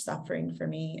so much suffering for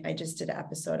me. I just did an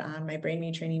episode on my brain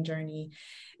retraining journey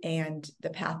and the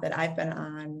path that I've been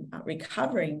on,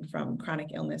 recovering from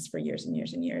chronic illness for years and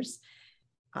years and years.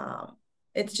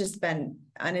 It's just been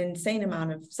an insane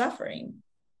amount of suffering.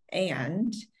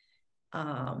 And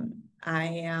I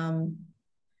am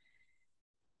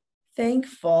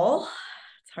thankful.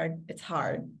 It's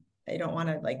hard. I don't want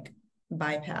to like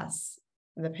bypass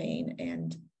the pain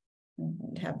and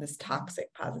have this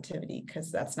toxic positivity,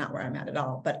 because that's not where I'm at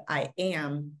all. But I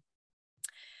am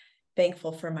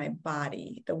thankful for my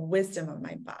body, the wisdom of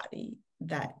my body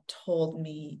that told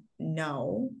me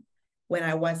no when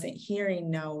I wasn't hearing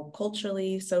no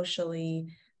culturally,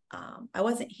 socially. I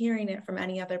wasn't hearing it from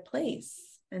any other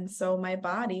place. And so my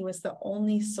body was the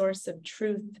only source of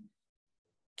truth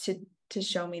to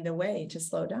show me the way to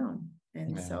slow down.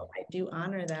 And so I do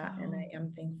honor that, and I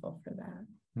am thankful for that.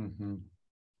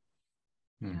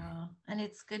 Yeah, and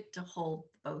it's good to hold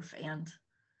both and,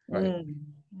 right.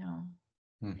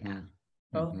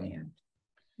 Both and,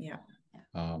 yeah.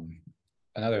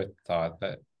 Another thought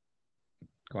that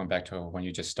going back to when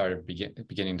you just started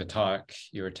beginning to talk,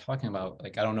 you were talking about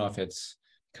like, I don't know if it's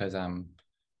because I'm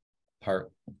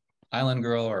part island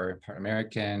girl or part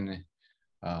American.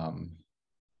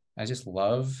 I just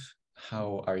love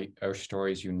how our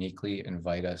stories uniquely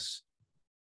invite us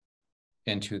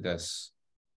into this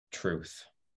truth.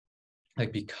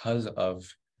 Like, because of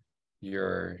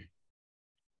you're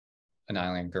an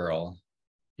island girl,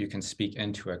 you can speak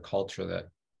into a culture that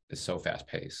is so fast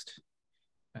paced.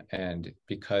 And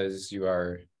because you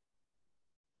are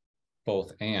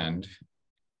both and,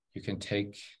 you can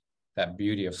take that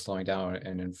beauty of slowing down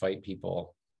and invite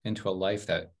people into a life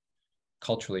that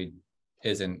culturally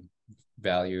isn't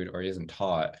valued or isn't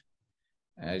taught.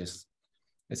 And it's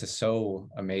just so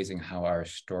amazing how our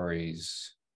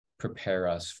stories prepare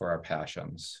us for our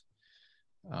passions.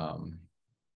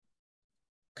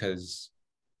 Because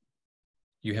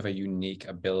you have a unique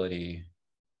ability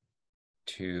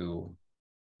to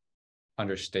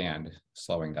understand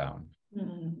slowing down.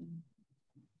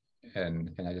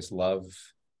 And I just love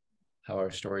how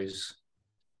our stories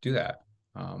do that.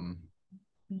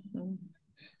 Mhm.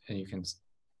 And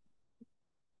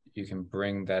you can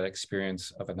bring that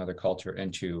experience of another culture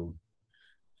into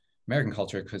American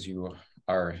culture because you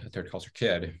are a third culture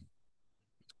kid,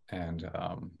 and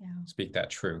speak that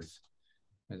truth.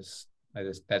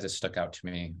 That just stuck out to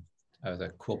me. That was a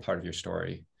cool part of your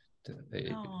story.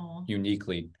 It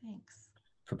uniquely Thanks.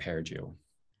 prepared you.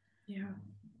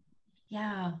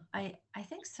 Yeah, I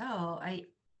think so.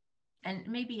 And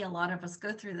maybe a lot of us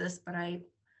go through this, but I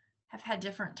have had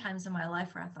different times in my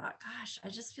life where I thought, gosh, I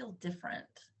just feel different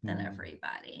than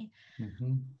everybody.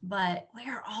 Mm-hmm. But we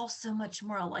are all so much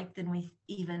more alike than we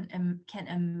even can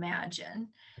imagine.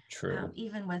 True.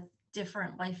 Even with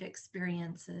different life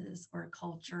experiences or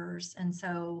cultures. And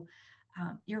so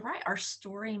you're right, our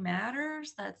story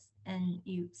matters. And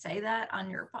you say that on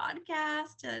your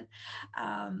podcast. And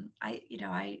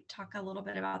I talk a little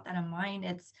bit about that in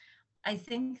mine. I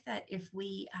think that if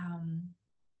we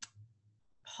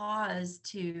pause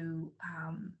to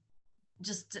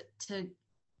just to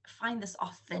find this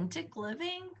authentic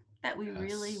living that we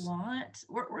really want,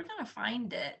 we're going to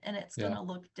find it, and it's going to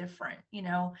look different,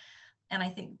 And I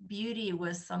think beauty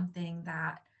was something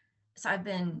that, so I've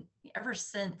been, ever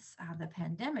since the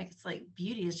pandemic, it's like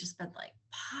beauty has just been like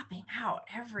popping out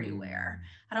everywhere.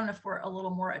 I don't know if we're a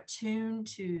little more attuned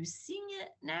to seeing it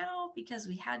now because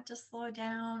we had to slow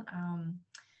down.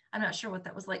 I'm not sure what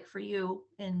that was like for you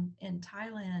in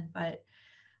Thailand, but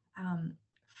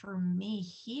for me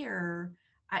here,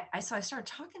 so I started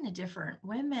talking to different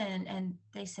women, and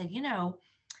they said,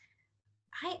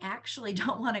 I actually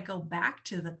don't want to go back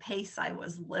to the pace I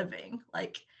was living.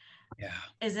 Like,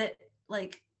 is it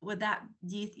like,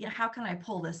 how can I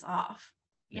pull this off?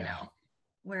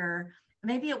 Where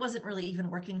maybe it wasn't really even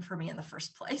working for me in the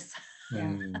first place.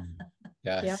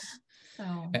 Yes.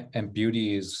 So, and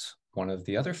beauty is one of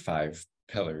the other 5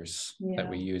 pillars that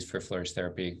we use for flourish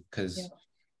therapy, because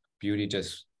beauty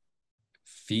just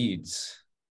feeds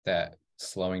that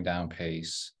slowing down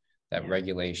pace, that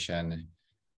regulation.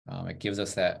 It gives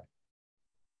us that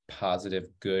positive,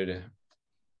 good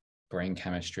brain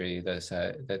chemistry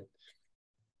that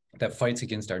fights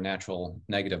against our natural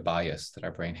negative bias that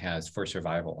our brain has for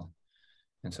survival.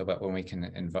 And so, but when we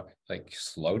can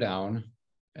slow down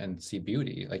and see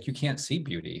beauty, like you can't see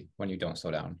beauty when you don't slow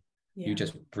down. You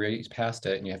just breeze past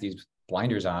it and you have these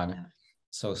blinders on.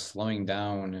 So slowing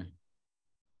down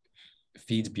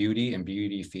feeds beauty, and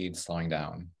beauty feeds slowing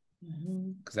down.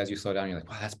 Because as you slow down, you're like,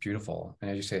 wow, that's beautiful.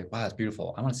 And as you say, wow, that's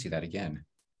beautiful, I want to see that again.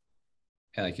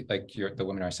 And the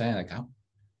women are saying, like, oh,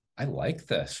 I like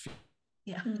this.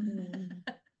 Wow.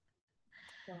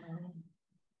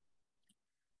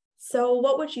 So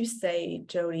what would you say,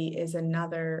 Jody, is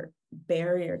another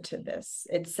barrier to this?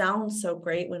 It sounds so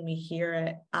great when we hear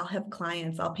it.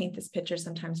 I'll paint this picture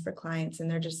sometimes for clients, and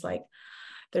they're just like,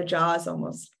 their jaws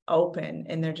almost open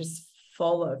and they're just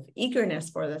full of eagerness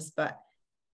for this, but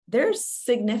there's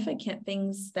significant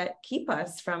things that keep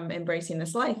us from embracing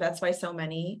this life. That's why so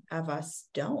many of us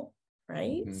don't,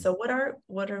 right? So what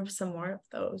are some more of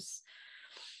those?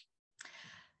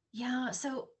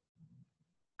 So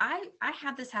I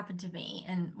had this happen to me,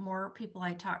 and more people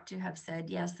I talked to have said,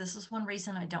 yes, this is one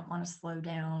reason I don't want to slow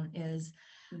down is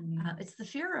it's the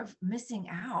fear of missing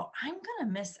out. I'm going to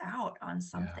miss out on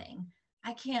something.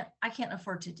 I can't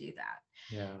afford to do that.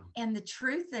 And the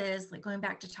truth is, like, going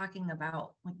back to talking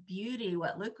about like beauty,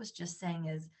 what Luke was just saying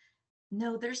is,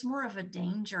 no, there's more of a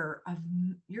danger of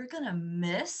you're going to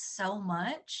miss so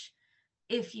much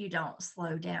if you don't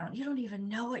slow down. You don't even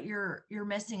know what you're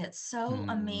missing. It's so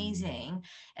amazing.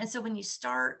 And so when you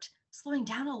start slowing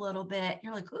down a little bit,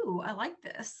 you're like, ooh, I like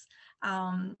this.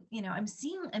 I'm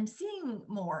seeing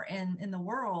more in the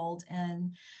world,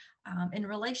 and in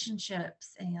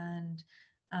relationships, and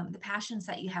the passions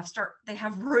that you have they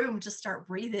have room to start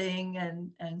breathing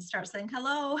and start saying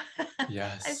hello.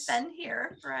 Yes. I've been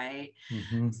here, right?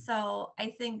 So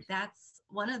I think that's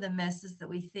one of the myths, is that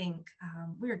we think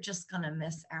we're just going to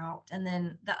miss out. And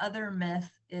then the other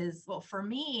myth is, well, for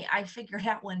me, I figured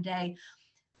out one day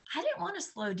I didn't want to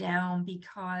slow down,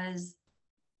 because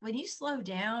when you slow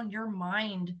down, your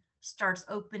mind starts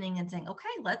opening and saying, okay,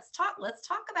 let's talk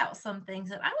about some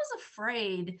things. And I was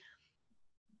afraid,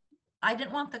 I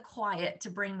didn't want the quiet to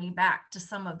bring me back to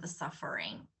some of the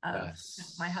suffering of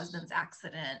my husband's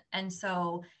accident. And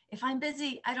so if I'm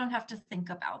busy, I don't have to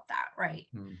think about that, right?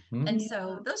 And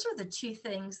so those are the 2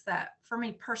 things that, for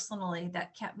me personally,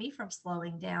 that kept me from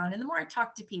slowing down. And the more I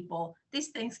talk to people, these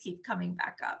things keep coming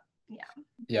back up.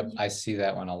 Yep, I see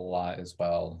that one a lot as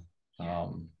well.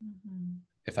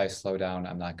 If I slow down,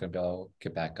 I'm not going to be able to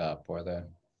get back up, or the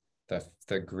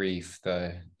the grief,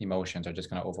 the emotions are just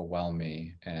going to overwhelm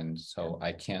me. And so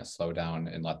I can't slow down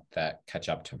and let that catch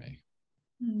up to me.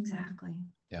 Exactly.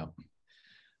 Yeah.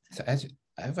 So as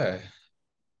I have I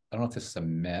don't know if this is a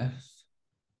myth,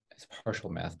 it's partial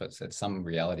myth, but it's some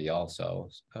reality also.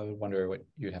 I would wonder what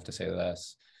you'd have to say to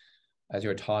this. As you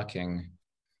were talking,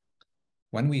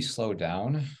 when we slow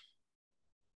down,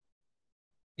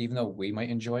 even though we might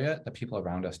enjoy it, the people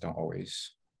around us don't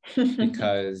always,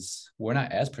 because we're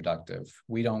not as productive.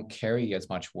 We don't carry as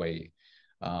much weight.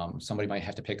 Somebody might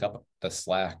have to pick up the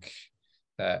slack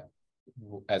that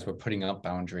as we're putting up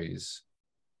boundaries.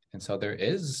 And so there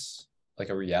is like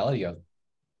a reality of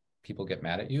people get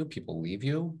mad at you, people leave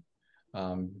you,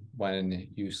 when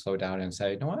you slow down and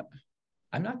say, you know what,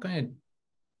 I'm not going to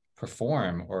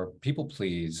perform or people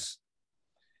please.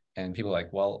 And people are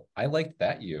like, well, I liked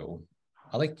that you.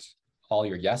 I liked all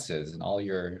your yeses and all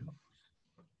your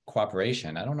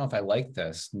cooperation. I don't know if I like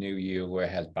this new you where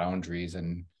it has boundaries.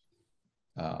 And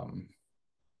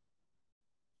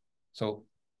so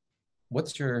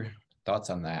what's your thoughts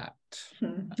on that?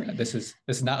 This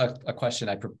is not a question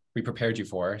we prepared you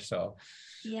for. So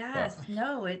Yes,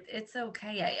 no, it's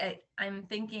okay. I'm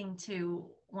thinking to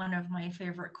one of my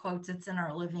favorite quotes. It's in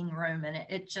our living room, and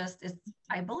it just is,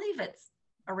 I believe it's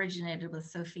originated with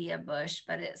Sophia Bush,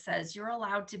 but it says you're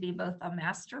allowed to be both a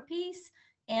masterpiece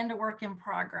and a work in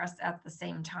progress at the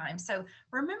same time. So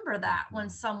remember that when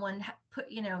someone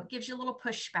gives you a little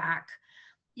pushback,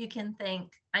 you can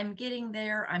think, I'm getting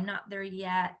there, I'm not there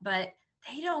yet, but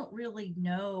they don't really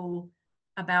know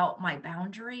about my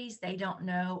boundaries. They don't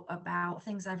know about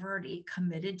things I've already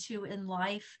committed to in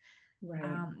life.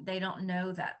 Right. They don't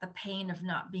know that the pain of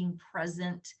not being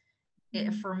present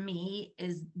for me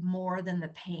is more than the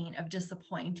pain of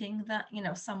disappointing that,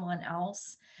 someone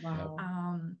else. Wow.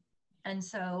 And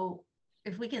so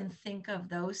if we can think of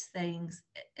those things,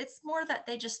 it's more that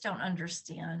they just don't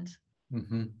understand.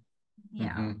 Mm-hmm.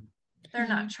 Yeah. Mm-hmm. They're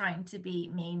not trying to be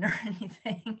mean or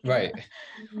anything. Right.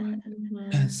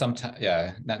 Mm-hmm. Sometimes,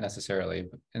 yeah, not necessarily.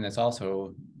 And it's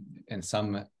also, in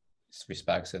some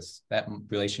respects, it's that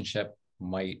relationship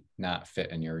might not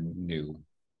fit in your new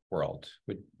world.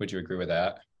 Would you agree with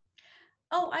that?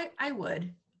 Oh, I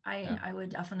would. I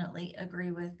would definitely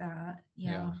agree with that.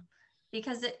 Yeah.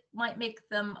 Because it might make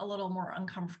them a little more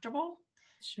uncomfortable.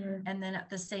 Sure. And then at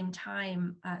the same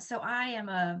time, so I am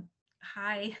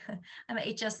I'm an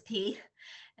HSP,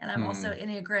 and I'm also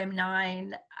Enneagram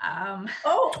 9.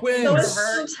 Oh, twins.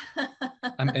 Introvert.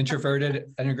 I'm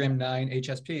introverted, Enneagram 9,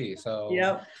 HSP. So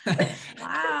Yep.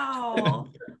 Wow.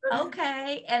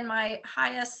 Okay. And my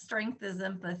highest strength is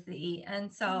empathy.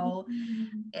 And so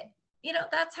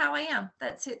that's how I am.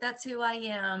 That's who I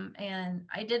am. And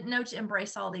I didn't know to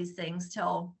embrace all these things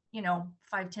till,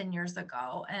 5-10 years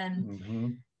ago.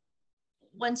 And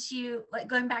once you, like,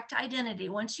 going back to identity,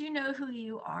 once you know who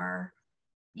you are,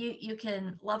 you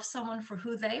can love someone for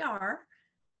who they are.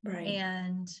 Right.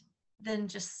 And then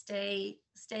just stay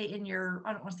in your,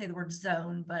 I don't want to say the word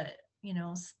zone, but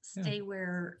stay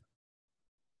where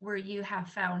you have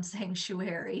found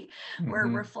sanctuary, where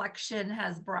reflection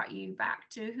has brought you back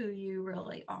to who you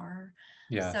really are.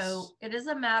 Yes. So it is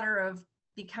a matter of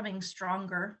becoming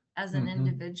stronger as an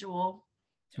individual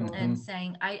and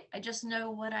saying, I just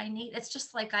know what I need. It's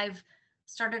just like I've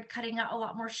started cutting out a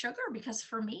lot more sugar, because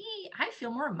for me, I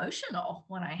feel more emotional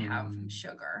when I have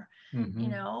sugar,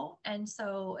 and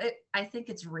so I think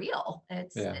it's real.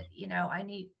 It's, I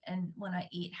need, and when I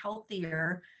eat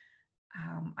healthier,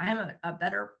 I'm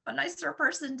a nicer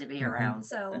person to be around.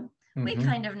 So we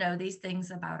kind of know these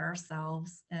things about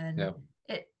ourselves, and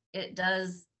it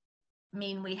does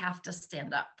mean we have to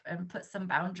stand up and put some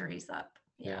boundaries up.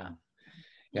 Yeah.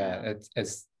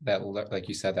 It's that, like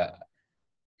you said, that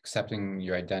accepting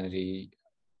your identity,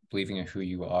 believing in who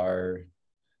you are,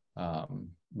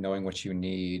 knowing what you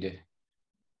need,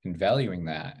 and valuing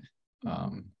that,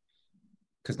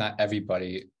 because not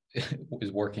everybody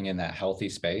is working in that healthy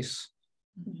space.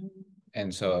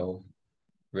 And so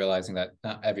realizing that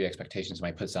not every expectation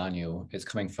somebody puts on you is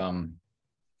coming from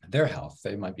their health.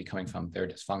 They might be coming from their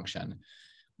dysfunction.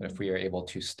 But if we are able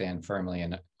to stand firmly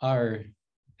in our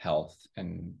health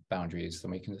and boundaries, then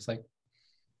we can just like,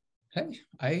 hey,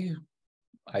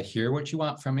 I hear what you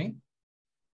want from me.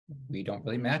 We don't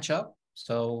really match up,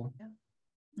 so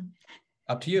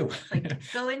up to you. Like,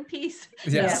 go in peace.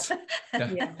 Yes.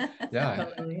 Yeah.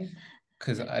 Totally.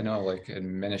 Because I know, like,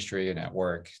 in ministry and at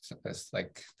work, it's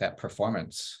like that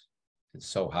performance is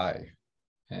so high,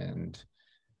 and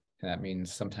that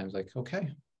means sometimes, like, okay,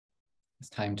 it's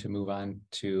time to move on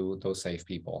to those safe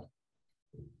people,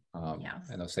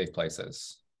 and those safe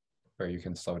places where you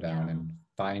can slow down Yeah. and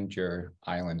find your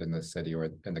island in the city or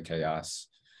in the chaos.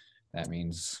 That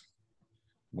means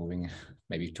moving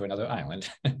maybe to another island.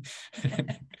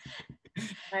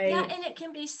 Yeah, and it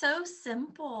can be so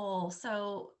simple.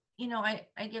 So,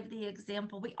 I give the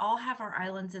example, we all have our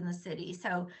islands in the city.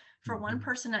 So for one Mhm.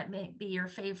 person, it may be your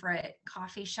favorite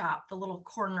coffee shop, the little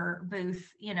corner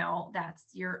booth, that's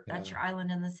Yeah. your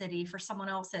island in the city. For someone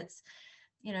else, it's,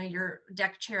 your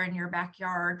deck chair in your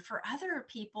backyard. For other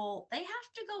people, they have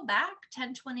to go back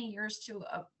 10, 20 years to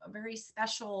a very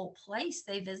special place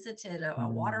they visited, a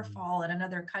Mm. waterfall in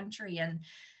another country. And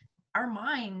our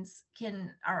minds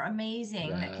are amazing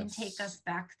that can take us Yes.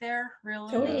 back there,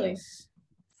 really. Totally. Yes.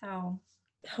 So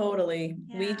Totally.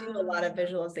 We do a yeah. lot of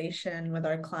visualization with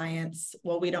our clients.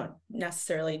 Well, we don't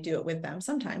necessarily do it with them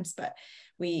sometimes, but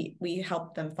we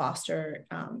help them foster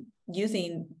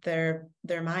using their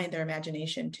mind, their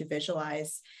imagination to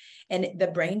visualize. And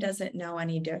the brain doesn't know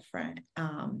any different.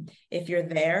 If you're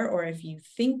there or if you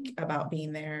think about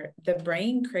being there, the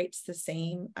brain creates the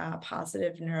same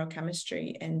positive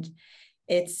neurochemistry, and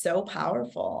it's so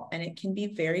powerful, and it can be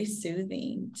very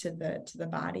soothing to the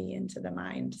body and to the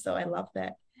mind. So I love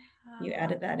that you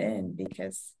added that in,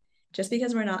 because just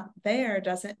because we're not there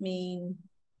doesn't mean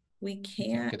we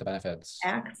can't Get the benefits.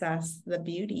 access the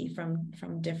beauty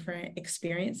from different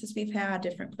experiences we've had,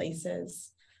 different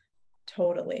places.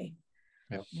 Totally.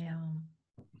 Yep. Yeah.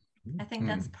 I think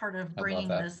that's part of I love bringing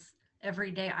that. this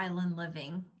everyday island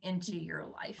living into your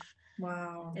life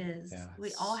Wow. is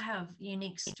we all Yes. have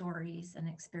unique stories and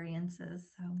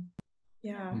experiences. So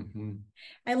Yeah. Mhm.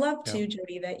 I love Yeah. too,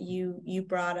 Jody, that you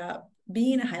brought up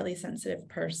being a highly sensitive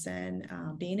person,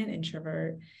 being an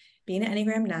introvert, being an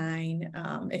Enneagram 9.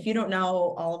 If you don't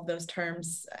know all of those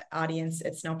terms, audience,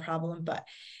 it's no problem. But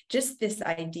just this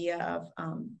idea of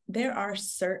there are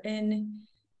certain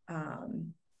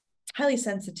highly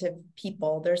sensitive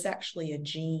people. There's actually a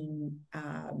gene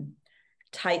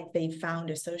type they found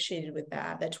associated with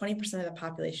that 20% of the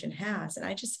population has. And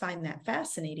I just find that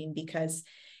fascinating, because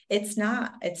it's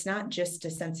not just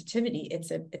a sensitivity, it's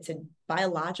a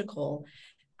biological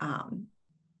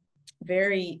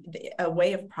a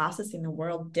way of processing the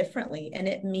world differently. And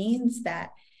it means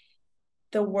that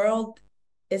the world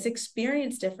is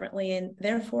experienced differently, and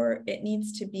therefore it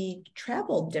needs to be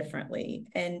traveled differently.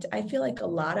 And I feel like a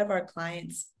lot of our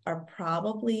clients are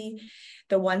probably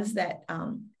the ones that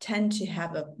tend to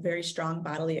have a very strong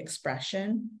bodily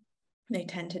expression. They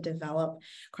tend to develop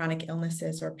chronic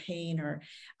illnesses or pain or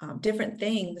different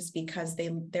things, because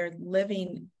they're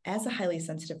living as a highly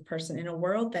sensitive person in a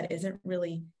world that isn't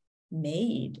really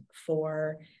made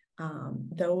for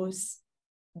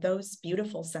those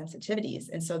beautiful sensitivities.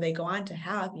 And so they go on to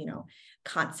have,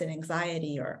 constant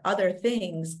anxiety or other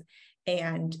things.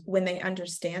 And when they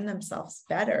understand themselves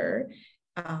better,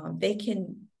 they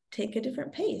can take a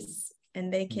different pace,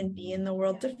 and they can be in the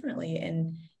world differently.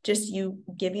 And just you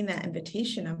giving that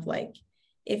invitation of like,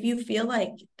 if you feel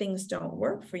like things don't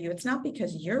work for you, it's not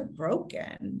because you're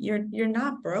broken. You're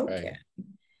not broken.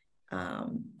 Right.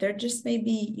 There just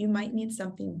maybe you might need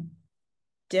something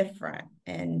different.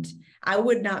 And I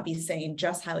would not be saying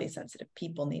just highly sensitive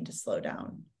people need to slow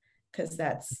down, because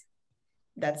that's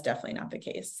definitely not the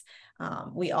case.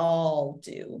 We all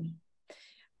do.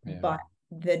 Yeah. But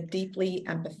the deeply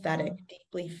empathetic,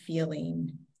 deeply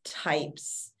feeling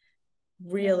types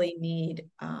really need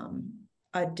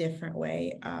a different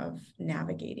way of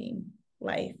navigating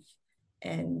life.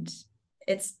 And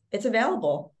it's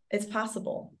available, it's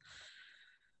possible.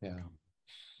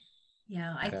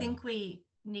 yeah, I think we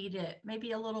need it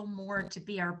maybe a little more to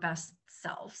be our best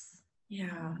selves.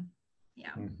 Yeah.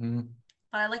 Yeah. Mm-hmm.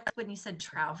 But I like when you said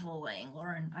traveling,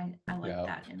 Lauren. I like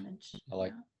that image. I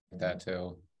like that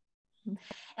too.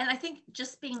 And I think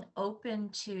just being open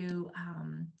to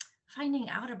finding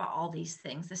out about all these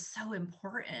things is so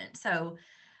important. So,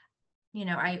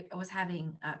 I was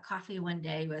having coffee one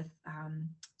day with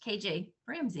KJ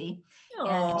Ramsey,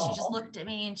 and she just looked at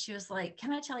me and she was like,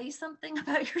 "Can I tell you something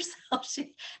about yourself?"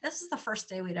 This is the first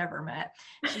day we'd ever met.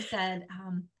 She said,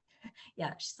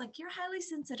 yeah, she's like, "You're a highly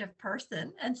sensitive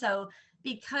person." And so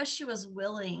because she was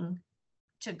willing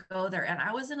to go there, and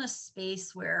I was in a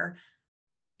space where,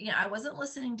 I wasn't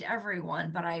listening to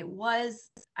everyone, but I was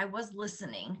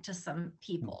listening to some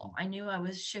people. I knew I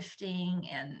was shifting,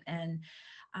 and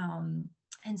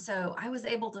so I was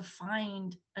able to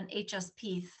find an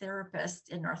HSP therapist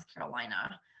in North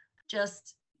Carolina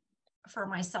just for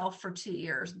myself for 2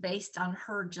 years, based on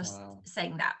her just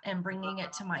saying that and bringing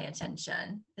it to my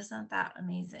attention. Isn't that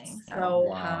amazing? So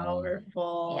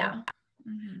powerful. Yeah.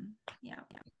 Mm-hmm. Yeah.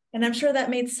 And I'm sure that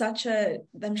was such a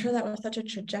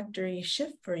trajectory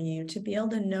shift for you to be able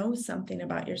to know something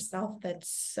about yourself that's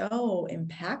so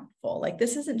impactful. Like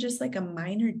this isn't just like a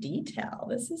minor detail.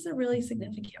 This is a really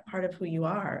significant part of who you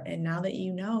are. And now that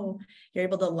you know, you're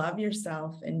able to love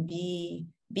yourself and be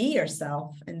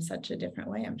yourself in such a different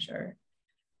way, I'm sure.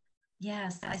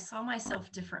 Yes, I saw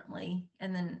myself differently.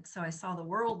 And then so I saw the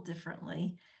world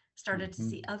differently, started to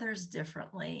see others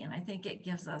differently. And I think it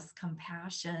gives us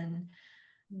compassion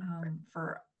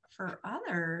for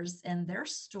others and their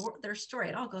story.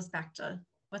 It all goes back to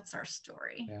what's our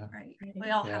story, right? We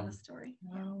all have a story.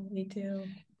 Oh, we do.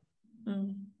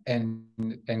 And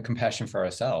compassion for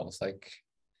ourselves. Like,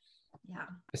 yeah,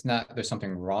 it's not there's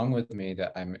something wrong with me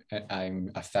that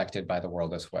I'm affected by the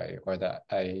world this way, or that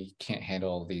I can't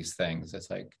handle these things. It's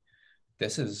like,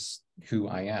 this is who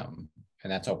I am,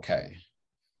 and that's okay.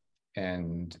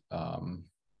 And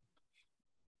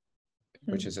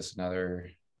which is just another,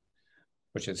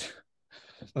 which is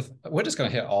we're just going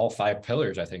to hit all 5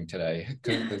 pillars, I think, today,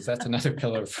 because that's another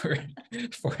pillar for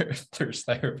thirst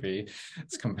therapy.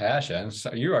 It's compassion.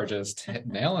 So you are just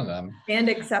nailing them. And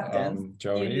acceptance.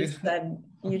 Jody,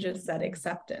 you just said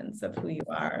acceptance of who you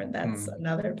are. That's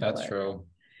another pillar. That's true.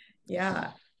 Yeah,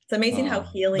 it's amazing how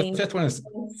healing. The 5th one is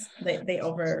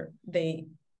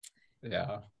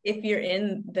yeah. If you're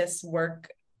in this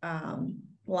work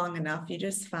long enough, you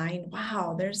just find,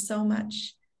 wow, there's so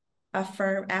much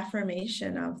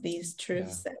affirmation of these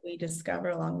truths that we discover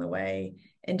along the way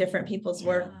in different people's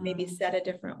work, maybe said a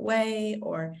different way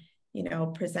or,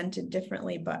 presented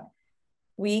differently. But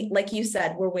we, like you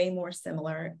said, we're way more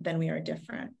similar than we are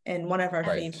different. And one of our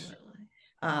favorite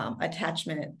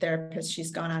attachment therapists,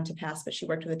 she's gone on to pass, but she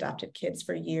worked with adopted kids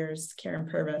for years, Karen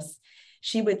Purvis.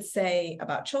 She would say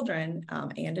about children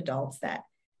and adults that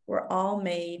we're all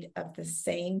made of the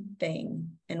same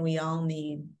thing, and we all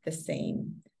need the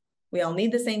same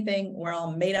thing. We're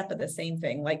all made up of the same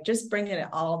thing. Like just bringing it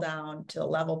all down to the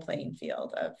level playing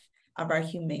field of our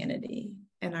humanity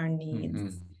and our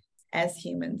needs as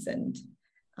humans, and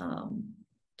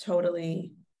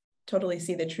totally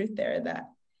see the truth there that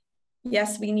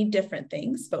yes, we need different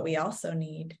things, but we also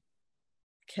need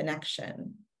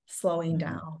connection, slowing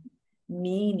down,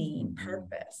 meaning,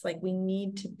 purpose. Like we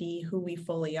need to be who we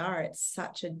fully are. It's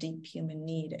such a deep human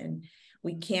need. And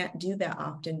we can't do that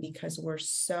often because we're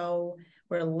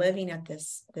living at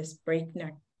this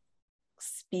breakneck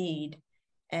speed.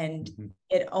 And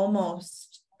it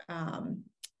almost, I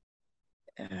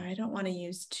don't want to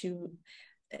use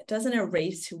it doesn't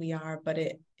erase who we are, but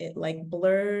it like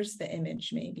blurs the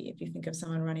image. Maybe if you think of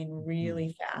someone running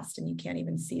really fast and you can't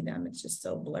even see them, it's just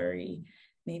so blurry.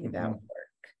 Maybe that would work.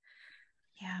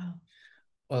 Yeah.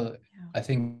 Well, I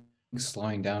think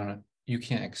slowing down, you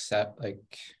can't accept,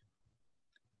 like,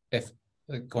 if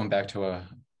going back to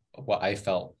what I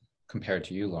felt compared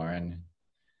to you, Lauren,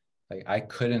 like I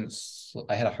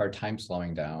had a hard time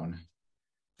slowing down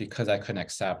because I couldn't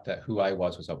accept that who I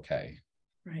was okay.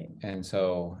 Right. And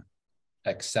so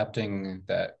accepting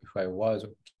that who I was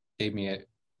gave me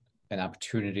an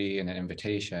opportunity and an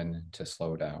invitation to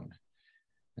slow down.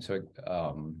 And so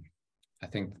I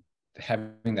think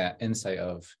having that insight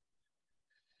of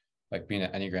like being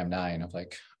an Enneagram 9 of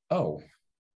like, oh,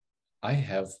 I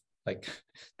have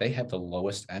they have the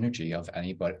lowest energy of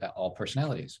anybody, all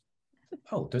personalities.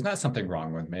 Oh, there's not something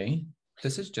wrong with me.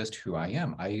 This is just who I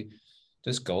am. I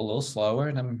just go a little slower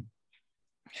and I'm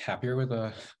happier with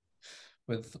a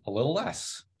little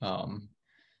less.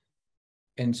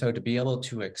 And so to be able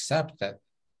to accept that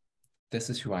this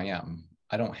is who I am.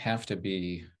 I don't have to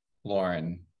be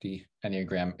Lauren, the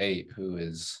Enneagram 8, who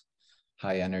is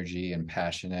high energy and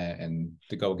passionate and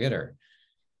the go-getter.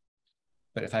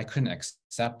 But if I couldn't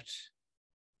accept,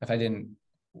 if I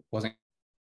wasn't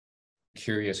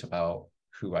curious about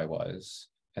who I was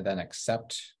and then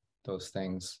accept those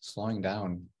things, slowing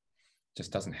down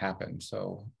just doesn't happen.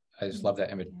 So I just love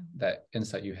that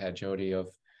insight you had, Jody, of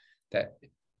that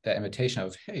invitation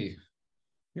of, hey,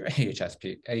 you're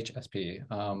HSP.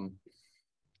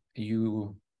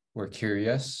 You were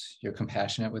curious, you're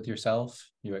compassionate with yourself.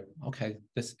 You're okay,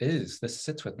 this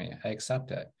sits with me. I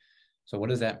accept it. So what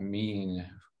does that mean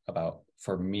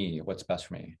for me? What's best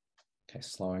for me? Okay,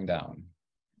 slowing down.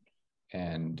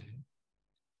 And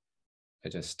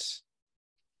if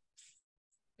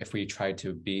we try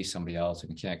to be somebody else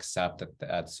and can't accept that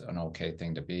that's an okay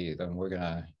thing to be, then we're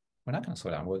not gonna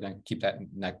slow down. We're gonna keep that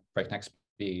breakneck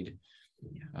speed,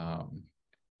 and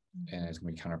it's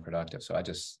gonna be counterproductive. So I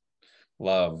just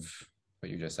love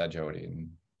what you just said, Jody, and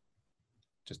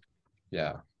just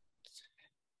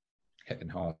hitting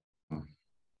home.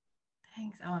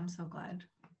 Thanks. Oh, I'm so glad.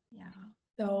 Yeah.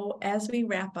 So as we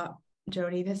wrap up,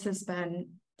 Jody, this has been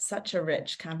such a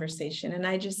rich conversation, and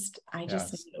I just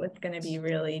Yes. knew it's going to be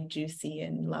really juicy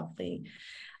and lovely.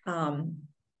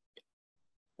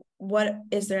 What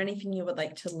is there anything you would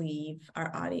like to leave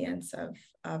our audience of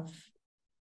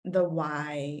the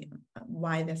why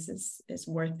this is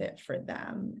worth it for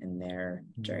them in their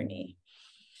journey,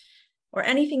 or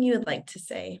anything you would like to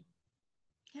say?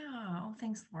 Yeah. Oh,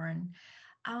 thanks, Lauren.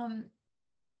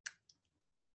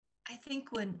 I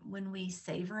think when we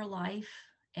savor life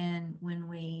and when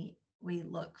we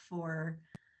look for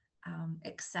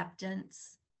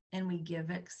acceptance and we give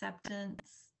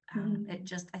acceptance,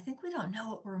 I think we don't know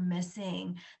what we're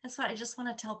missing. That's why I just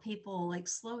want to tell people, like,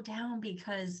 slow down,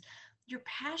 because your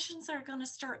passions are going to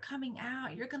start coming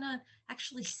out. You're going to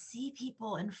actually see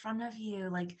people in front of you.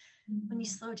 Like, when you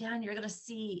slow down, you're going to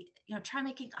see, try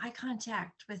making eye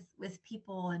contact with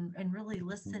people and really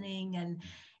listening, and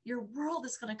your world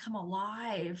is going to come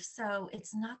alive. So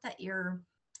it's not that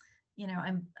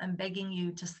I'm begging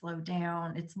you to slow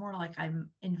down. It's more like I'm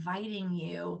inviting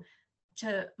you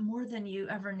to more than you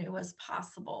ever knew was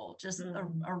possible. Just a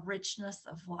richness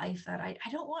of life that I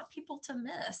don't want people to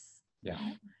miss. Yeah.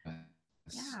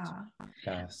 Yeah.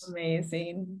 Yes.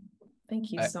 Amazing.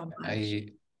 Thank you so much. I hear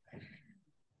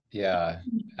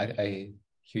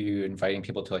you inviting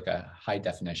people to like a high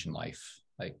definition life,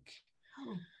 like,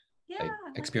 like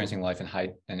experiencing life in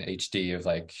high and HD of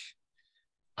like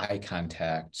eye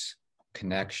contact,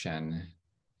 connection,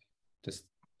 just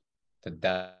the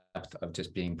depth of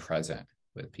just being present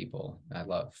with people. I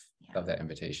love that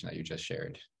invitation that you just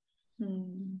shared.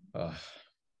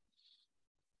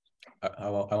 I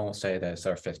won't say that it's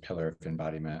our fifth pillar of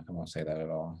embodiment. I won't say that at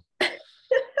all.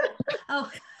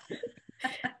 Oh,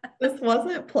 this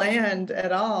wasn't planned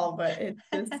at all, but it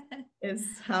just is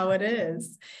how it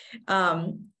is.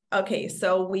 Okay,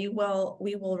 so we will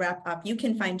wrap up. You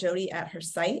can find Jody at her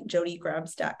site,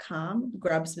 jodygrubbs.com,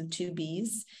 Grubbs with 2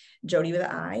 B's, Jody with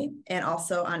an I, and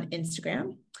also on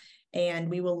Instagram. And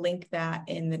we will link that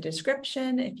in the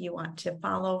description if you want to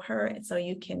follow her, so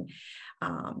you can,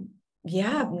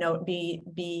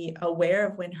 be aware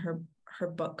of when her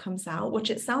book comes out, which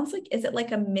it sounds like, is it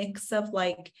like a mix of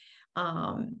like,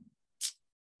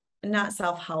 not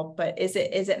self-help, but is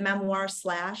it memoir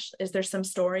 / is there some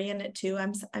story in it too?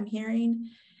 I'm hearing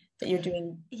that you're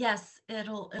doing. Yes,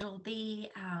 it'll be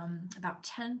about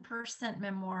 10%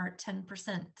 memoir,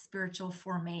 10% spiritual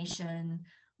formation,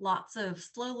 lots of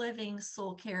slow living,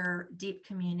 soul care, deep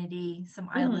community, some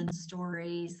island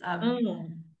stories,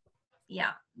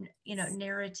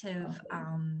 narrative,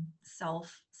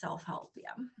 self-help.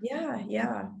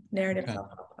 Narrative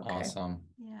self-help. Okay. Awesome.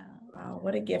 Yeah. Wow,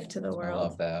 what a gift to the world. I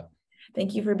love that.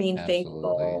 Thank you for being Absolutely.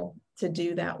 faithful to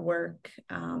do that work.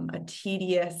 A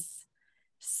tedious,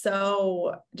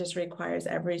 so just requires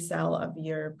every cell of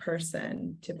your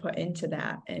person to put into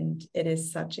that. And it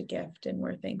is such a gift, and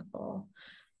we're thankful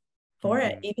for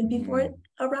it, even before it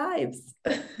arrives.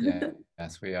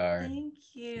 Yes, we are. Thank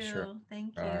you. Sure.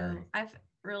 Thank you. I've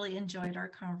really enjoyed our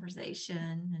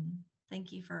conversation, and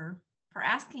thank you for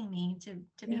asking me to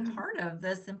be part of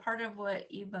this and part of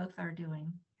what you both are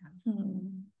doing.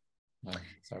 Well,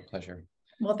 it's our pleasure.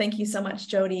 Well, thank you so much,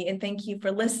 Jody. And thank you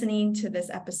for listening to this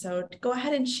episode. Go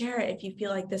ahead and share it if you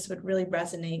feel like this would really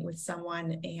resonate with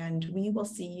someone. And we will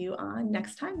see you on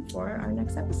next time for our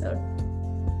next episode.